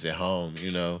games at home,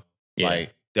 you know? Yeah.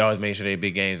 Like, they always made sure their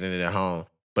big games ended at home.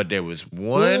 But there was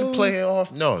one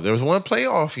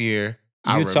playoff year.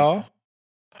 Utah?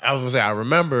 I was going to say, I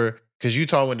remember, because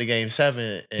Utah went to Game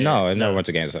 7. No, it never went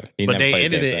to Game 7. But they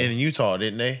ended it in Utah,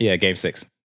 didn't they? Yeah, Game 6.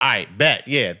 All right, bet.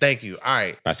 Yeah, thank you. All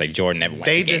right. I say Jordan never went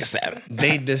to Game 7.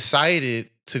 They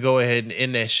decided to go ahead and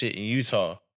end that shit in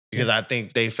Utah because I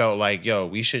think they felt like, yo,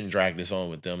 we shouldn't drag this on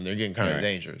with them. They're getting kind of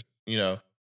dangerous, you know?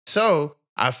 So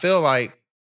I feel like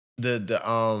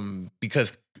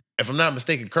because if I'm not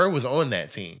mistaken, Kerr was on that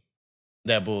team,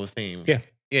 that Bulls team. Yeah.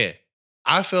 Yeah.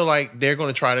 I feel like they're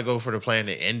going to try to go for the plan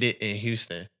to end it in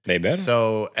Houston. They better.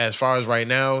 So as far as right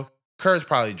now, Kerr's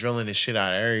probably drilling this shit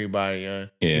out of everybody. Yeah.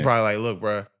 He's probably like, look,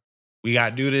 bro, we got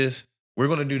to do this. We're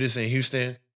going to do this in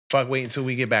Houston. Fuck, wait until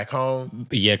we get back home.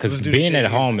 Yeah, because being at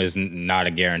home is not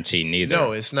a guarantee neither.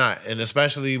 No, it's not. And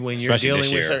especially when you're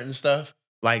dealing with certain stuff.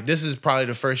 Like, this is probably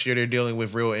the first year they're dealing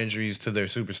with real injuries to their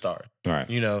superstar. Right.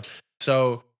 You know?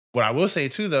 So what I will say,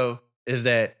 too, though, is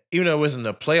that even though it wasn't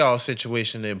a playoff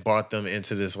situation that brought them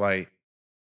into this, like,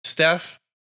 Steph,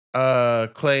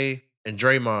 Clay, and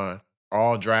Draymond are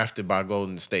all drafted by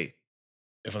Golden State,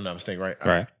 if I'm not mistaken, right?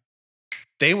 Right.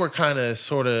 They were kind of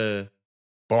sort of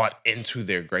bought into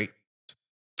their greatness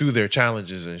through their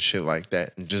challenges and shit like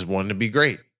that and just wanted to be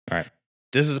great. Right.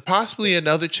 This is possibly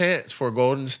another chance for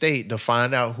Golden State to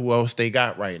find out who else they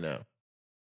got right now.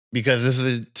 Because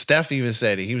Steph even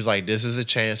said it. He was like, this is a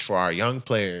chance for our young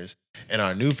players and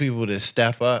our new people to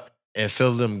step up and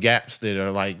fill them gaps that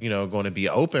are like, you know, going to be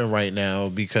open right now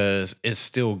because it's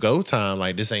still go time.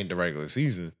 Like, this ain't the regular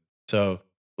season. So,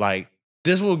 like,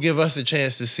 this will give us a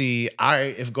chance to see, all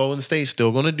right, if Golden State's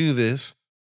still going to do this,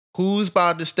 who's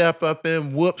about to step up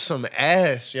and whoop some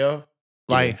ass, yo?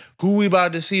 Like, who we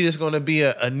about to see that's going to be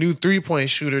a new three-point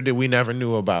shooter that we never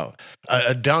knew about,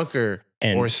 a dunker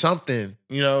or something,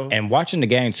 you know? And watching the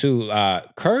game, too,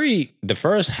 Curry, the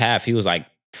first half, he was like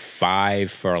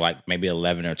 5 for like maybe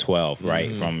 11 or 12,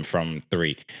 right? From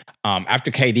 3.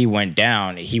 After KD went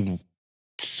down, he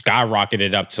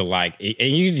skyrocketed up to like, and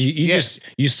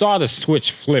you saw the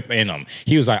switch flip in him.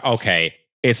 He was like, okay,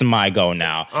 it's my go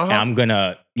now. And I'm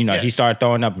gonna, he started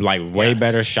throwing up like way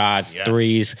better shots,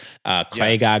 threes.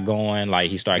 Clay got going, like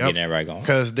he started getting everybody going.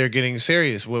 Because they're getting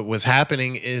serious. What was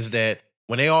happening is that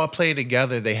when they all play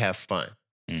together, they have fun.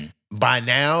 By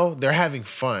now, they're having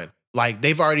fun. Like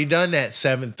they've already done that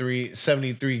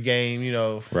 73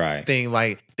 game, thing.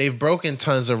 Like they've broken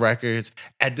tons of records.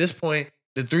 At this point,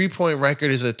 the 3-point record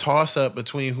is a toss-up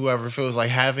between whoever feels like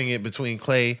having it between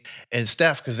Clay and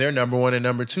Steph because they're number 1 and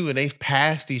number 2, and they've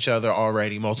passed each other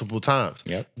already multiple times.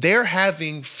 They're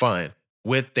having fun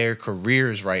with their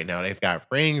careers right now. They've got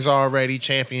rings already,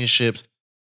 championships.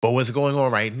 But what's going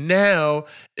on right now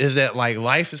is that like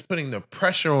life is putting the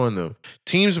pressure on them.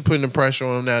 Teams are putting the pressure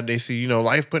on them now. They see,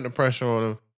 life putting the pressure on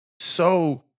them.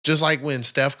 So just like when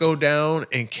Steph go down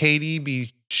and KD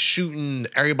be shooting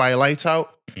everybody lights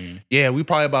out, we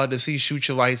probably about to see shoot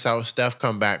your lights out. Steph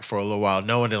come back for a little while,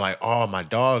 knowing they're like, oh, my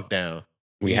dog down.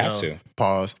 We have to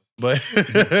pause, but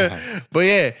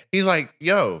but he's like,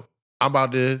 yo, I'm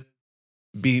about to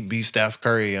be Steph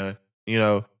Curry, and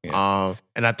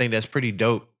I think that's pretty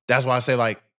dope. That's why I say,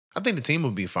 like, I think the team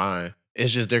will be fine.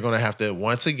 It's just they're going to have to,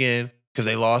 once again, because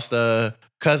they lost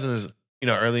Cousins,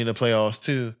 early in the playoffs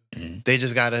too, they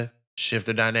just got to shift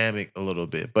the dynamic a little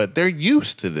bit. But they're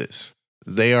used to this.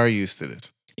 They are used to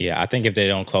this. Yeah, I think if they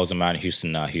don't close them out in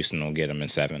Houston, Houston will get them in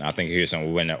 7. I think Houston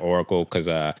will win the Oracle because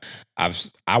I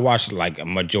watched like a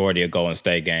majority of Golden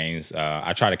State games.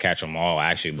 I try to catch them all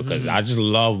actually because I just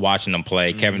love watching them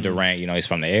play. Kevin Durant, he's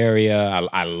from the area.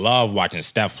 I love watching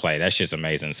Steph play. That shit's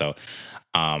amazing. So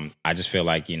I just feel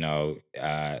like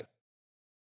if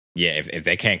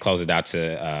they can't close it out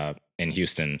to in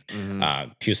Houston,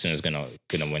 Houston is gonna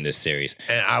win this series.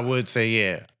 And I would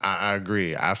say, I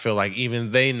agree. I feel like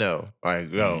even they know, like,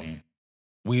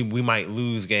 we might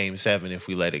lose Game 7 if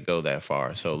we let it go that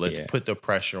far. So let's put the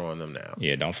pressure on them now.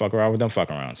 Yeah, don't fuck around with them fuck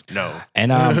arounds. No.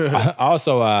 And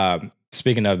also,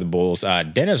 speaking of the Bulls,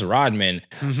 Dennis Rodman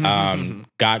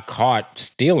got caught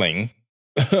stealing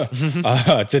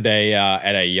today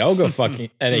at a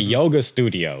yoga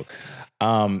studio.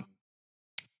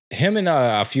 Him and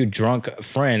a few drunk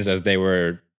friends, as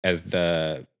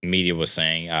the media was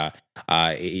saying,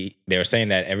 they were saying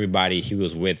that everybody he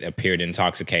was with appeared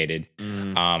intoxicated.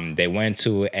 They went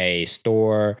to a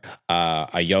store,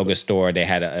 a yoga store.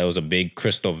 It was a big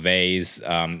crystal vase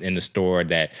in the store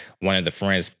that one of the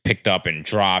friends picked up and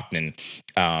dropped and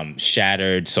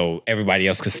shattered so everybody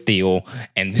else could steal.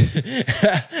 And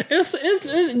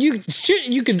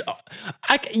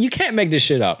you can't make this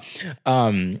shit up.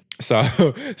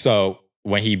 So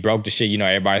when he broke the shit,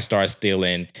 everybody started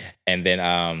stealing, and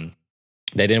then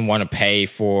they didn't want to pay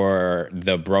for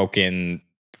the broken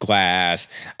glass,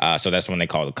 so that's when they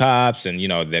called the cops, and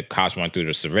the cops went through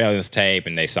the surveillance tape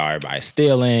and they saw everybody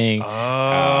stealing. When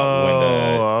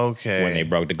they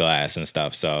broke the glass and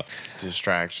stuff. So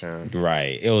distraction,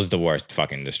 right? It was the worst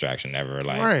fucking distraction ever.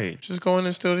 Like, right, just go in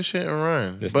and steal the shit and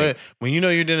run. But when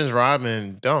you're Dennis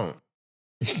Rodman, don't.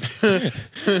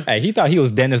 Hey, he thought he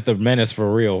was Dennis the Menace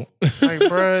for real. Like,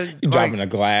 bro, dropping a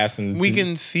glass, and we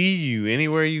can see you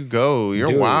anywhere you go.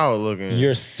 You're wild looking.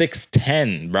 You're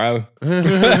 6'10", bro.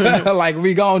 Like,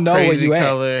 we gonna know where you at. Crazy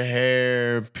color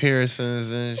hair, piercings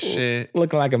and shit.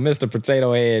 Looking like a Mr.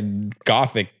 Potato Head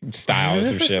gothic style or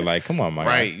some shit. Like, come on, my guy.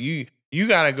 Right, you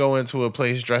gotta go into a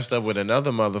place dressed up with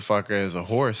another motherfucker as a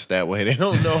horse. That way they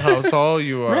don't know how tall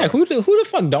you are. Right, who the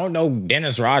fuck don't know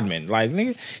Dennis Rodman? Like,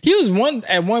 nigga, he was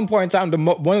at one point in time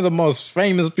one of the most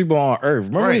famous people on earth.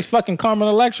 Remember his fucking Carmen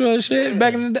Electra and shit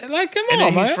back in the day? Like, come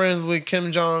on, man. He's friends with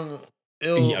Kim Jong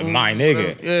Il. My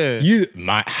nigga.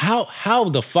 Yeah. How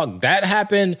the fuck that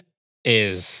happened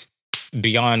is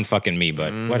beyond fucking me,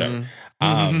 but whatever.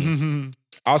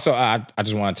 Also, I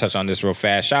just want to touch on this real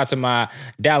fast. Shout out to my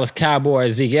Dallas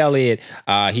Cowboys, Zeke Elliott.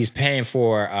 He's paying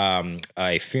for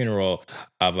a funeral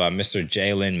of Mr.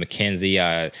 Jalen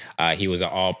McKenzie. He was an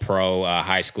all-pro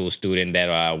high school student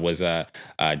that was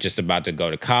just about to go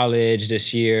to college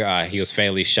this year. He was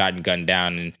fatally shot and gunned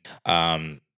down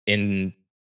in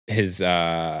his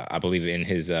I believe in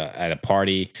his at a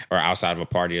party or outside of a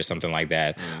party or something like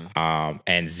that.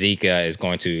 And Zeke is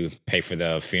going to pay for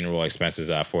the funeral expenses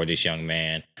for this young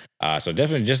man. So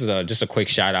definitely just a quick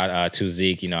shout out to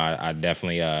Zeke. I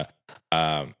definitely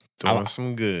doing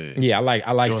some good. Yeah,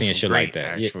 I like seeing shit great, like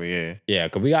that. Actually, yeah,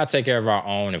 because we gotta take care of our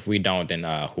own. If we don't, then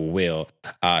who will?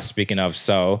 Speaking of,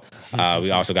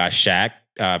 we also got Shaq.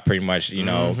 Pretty much,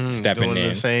 stepping doing in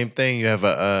the same thing. You have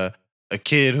a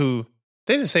kid who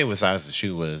They didn't say what size the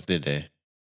shoe was, did they?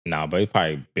 No, but he's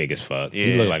probably big as fuck. Yeah.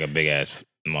 He looked like a big ass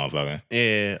motherfucker.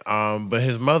 Yeah. But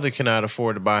his mother cannot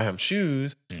afford to buy him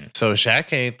shoes. So Shaq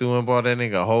came through and bought that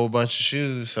nigga a whole bunch of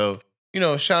shoes. So,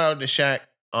 shout out to Shaq.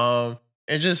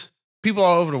 And just people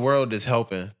all over the world that's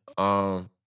helping.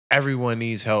 Everyone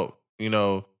needs help.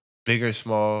 Big or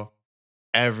small.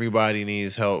 Everybody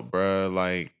needs help, bro.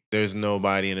 Like, there's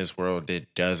nobody in this world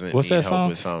that doesn't need help song?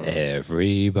 With something.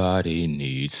 Everybody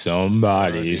needs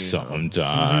somebody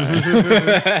sometime.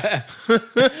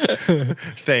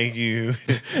 Thank you.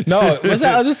 No, what's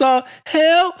that other song?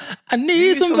 Help, I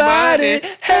need somebody.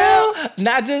 Help,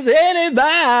 not just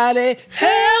anybody.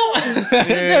 Help,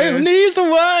 I need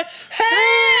someone.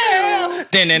 Help.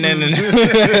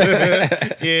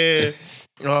 Yeah.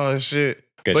 Oh, shit.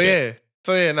 Good shit. Yeah.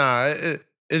 So,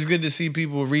 it's good to see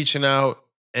people reaching out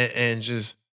and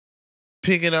just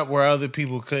picking up where other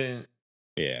people couldn't.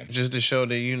 Yeah. Just to show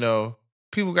that,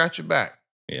 people got your back.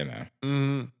 Yeah, man.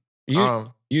 Mm-hmm.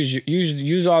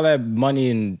 Use all that money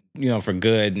and, for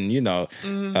good and,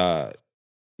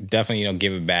 definitely,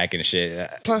 give it back and shit.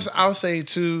 Plus, I'll say,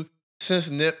 too, since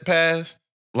Nip passed,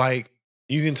 like,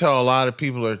 you can tell a lot of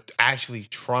people are actually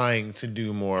trying to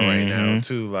do more right now,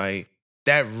 too. Like,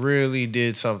 that really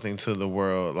did something to the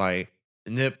world. Like,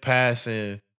 Nip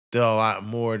passing did a lot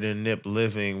more than Nip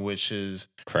living, which is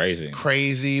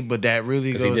crazy. But that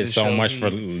really goes he did to so show much for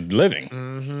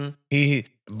living.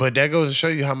 But that goes to show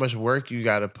you how much work you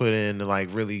got to put in to like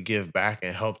really give back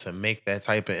and help to make that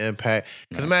type of impact.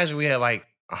 Because imagine we had like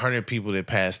 100 people that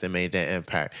passed and made that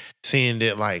impact. Seeing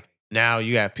that like now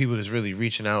you got people that's really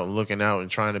reaching out and looking out and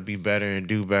trying to be better and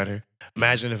do better.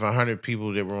 Imagine if 100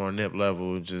 people that were on Nip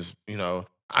level just,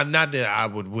 not that I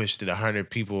would wish that 100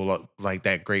 people like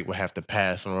that great would have to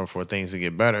pass in order for things to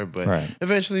get better, but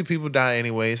eventually people die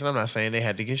anyways. And I'm not saying they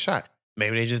had to get shot.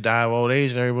 Maybe they just die of old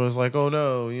age and everyone's like, oh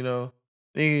no,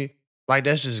 like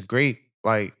that's just great.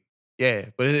 Like, yeah,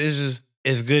 but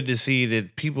it's good to see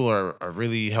that people are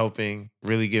really helping,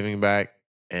 really giving back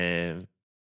and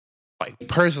like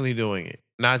personally doing it,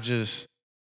 not just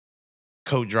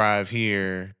coat drive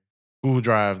here, Google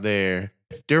Drive there.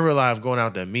 They're real life going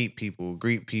out to meet people,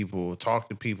 greet people, talk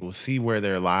to people, see where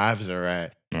their lives are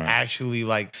at, actually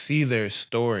like see their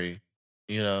story,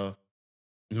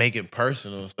 make it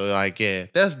personal. So like, yeah,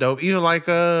 that's dope. Even like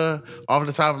off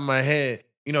the top of my head,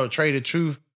 Trey the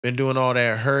Truth been doing all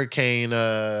that hurricane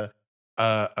what's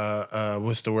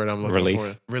the word I'm looking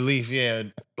for? Relief, yeah.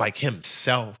 Like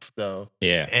himself though.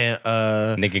 Yeah.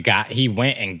 And he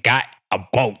went and got a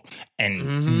boat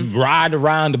and ride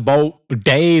around the boat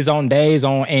days on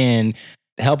end,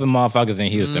 helping motherfuckers in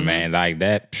Houston, man. Like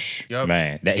that,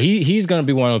 man. That he's gonna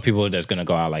be one of those people that's gonna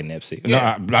go out like Nipsey.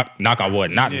 Yeah. No, knock on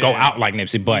wood, not go out like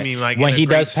Nipsey, but like when he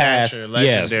does pass,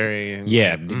 legendary,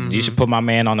 you should put my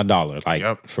man on $1,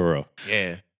 like for real.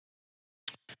 Yeah.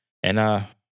 And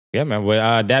yeah, man.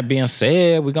 With that being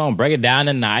said, we're gonna break it down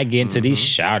tonight, get into these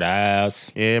shout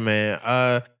outs. Yeah, man.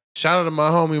 Shout out to my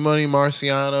homie Money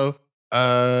Marciano.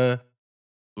 A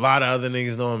lot of other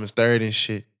niggas know him as Third and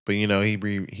shit, but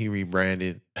he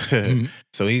rebranded,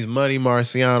 so he's Money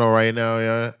Marciano right now.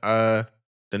 Yeah,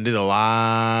 done did a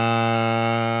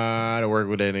lot of work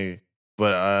with that nigga,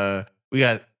 but we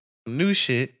got some new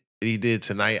shit that he did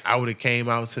tonight. I would have came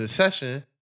out to the session,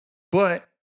 but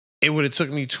it would have took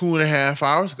me 2.5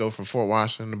 hours to go from Fort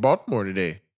Washington to Baltimore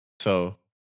today. So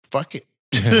fuck it.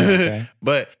 Okay.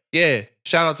 But yeah,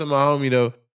 shout out to my homie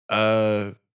though.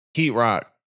 Heat Rock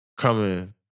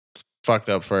coming fucked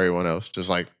up for everyone else, just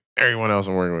like everyone else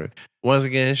I'm working with. Once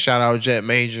again, shout out Jet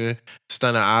Major,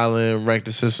 Stunner Island, Wreck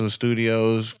the System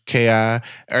Studios, KI.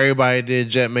 Everybody did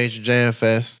Jet Major Jam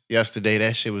Fest yesterday.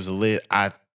 That shit was lit.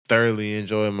 I thoroughly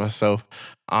enjoyed myself.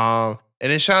 And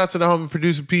then shout out to the homie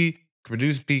Producer P.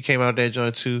 Producer P came out that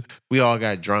joint too. We all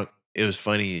got drunk. It was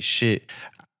funny as shit.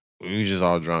 We was just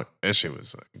all drunk. That shit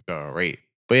was great.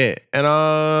 But yeah, and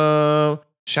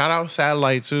shout out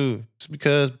Satellite too. Just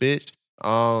because, bitch.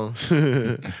 And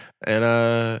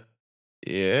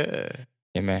yeah.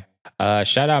 Yeah, man.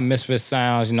 Shout out Misfit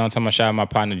Sounds. I'm talking about shout out my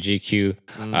partner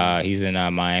GQ. He's in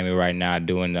Miami right now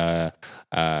doing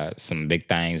some big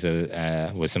things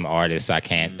with some artists I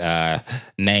can't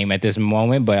name at this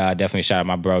moment, but definitely shout out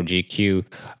my bro GQ.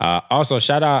 Also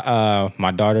shout out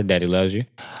my daughter, Daddy Loves You.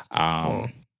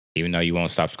 Even though you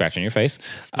won't stop scratching your face.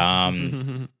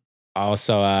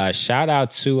 Also, shout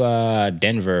out to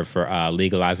Denver for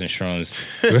legalizing shrooms.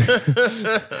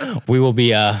 We will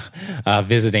be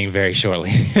visiting very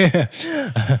shortly.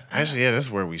 Actually, yeah,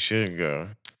 that's where we should go.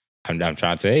 I'm trying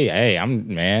to tell you, hey,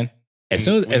 as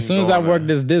soon as I work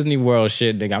this Disney World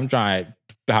shit, nigga, I'm trying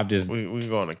to hop this. We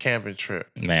go on a camping trip.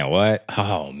 Man, what?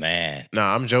 Oh man.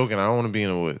 Nah, I'm joking. I don't want to be in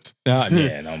the woods.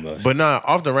 Yeah, no. But nah,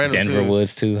 off the random Denver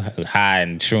woods too, high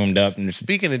and shroomed up.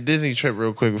 Speaking of Disney trip,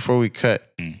 real quick before we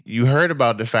cut, you heard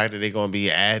about the fact that they're gonna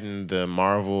be adding the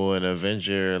Marvel and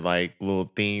Avenger like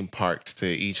little theme parks to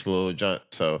each little junk.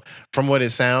 So from what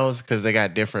it sounds, because they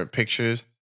got different pictures,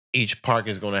 each park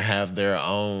is gonna have their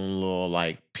own little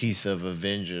like piece of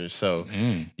Avengers. So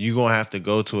you're gonna have to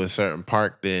go to a certain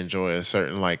park to enjoy a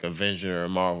certain like Avenger or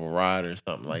Marvel ride or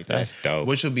something like that. That's dope.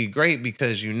 Which will be great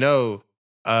because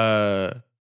Universal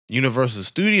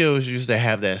Studios used to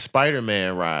have that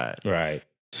Spider-Man ride. Right.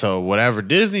 So whatever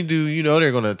Disney do,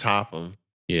 they're gonna top them.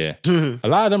 Yeah. A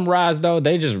lot of them rides though,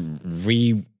 they just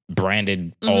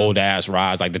rebranded old ass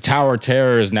rides. Like the Tower of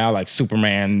Terror is now like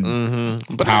Superman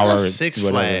but power. Six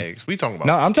Flags. We talking about?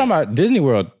 No, I'm talking about Disney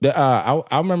World. I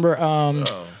remember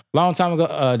long time ago.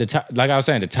 Like I was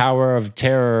saying, the Tower of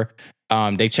Terror.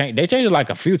 They changed it like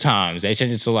a few times. They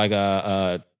changed it to like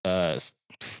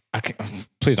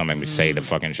please don't make me say the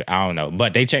fucking shit. I don't know,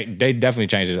 but they definitely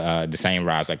changed the same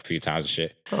rides like a few times and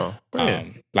shit. Oh,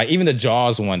 brilliant. Like even the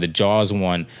Jaws one,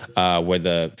 where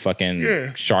the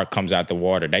fucking shark comes out the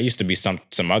water. That used to be some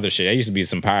other shit. That used to be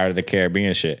some Pirate of the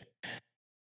Caribbean shit.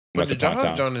 But the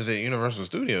Jaws joint is at Universal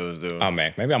Studios, though. Oh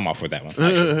man, maybe I'm off with that one.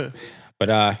 But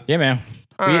yeah, man.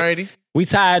 Alrighty. We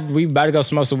tired. We about to go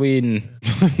smoke some weed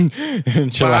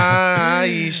and chill out.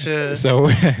 Aisha. So,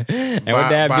 and with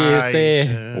that being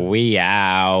said, we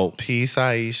out. Peace,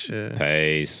 Aisha.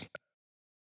 Peace.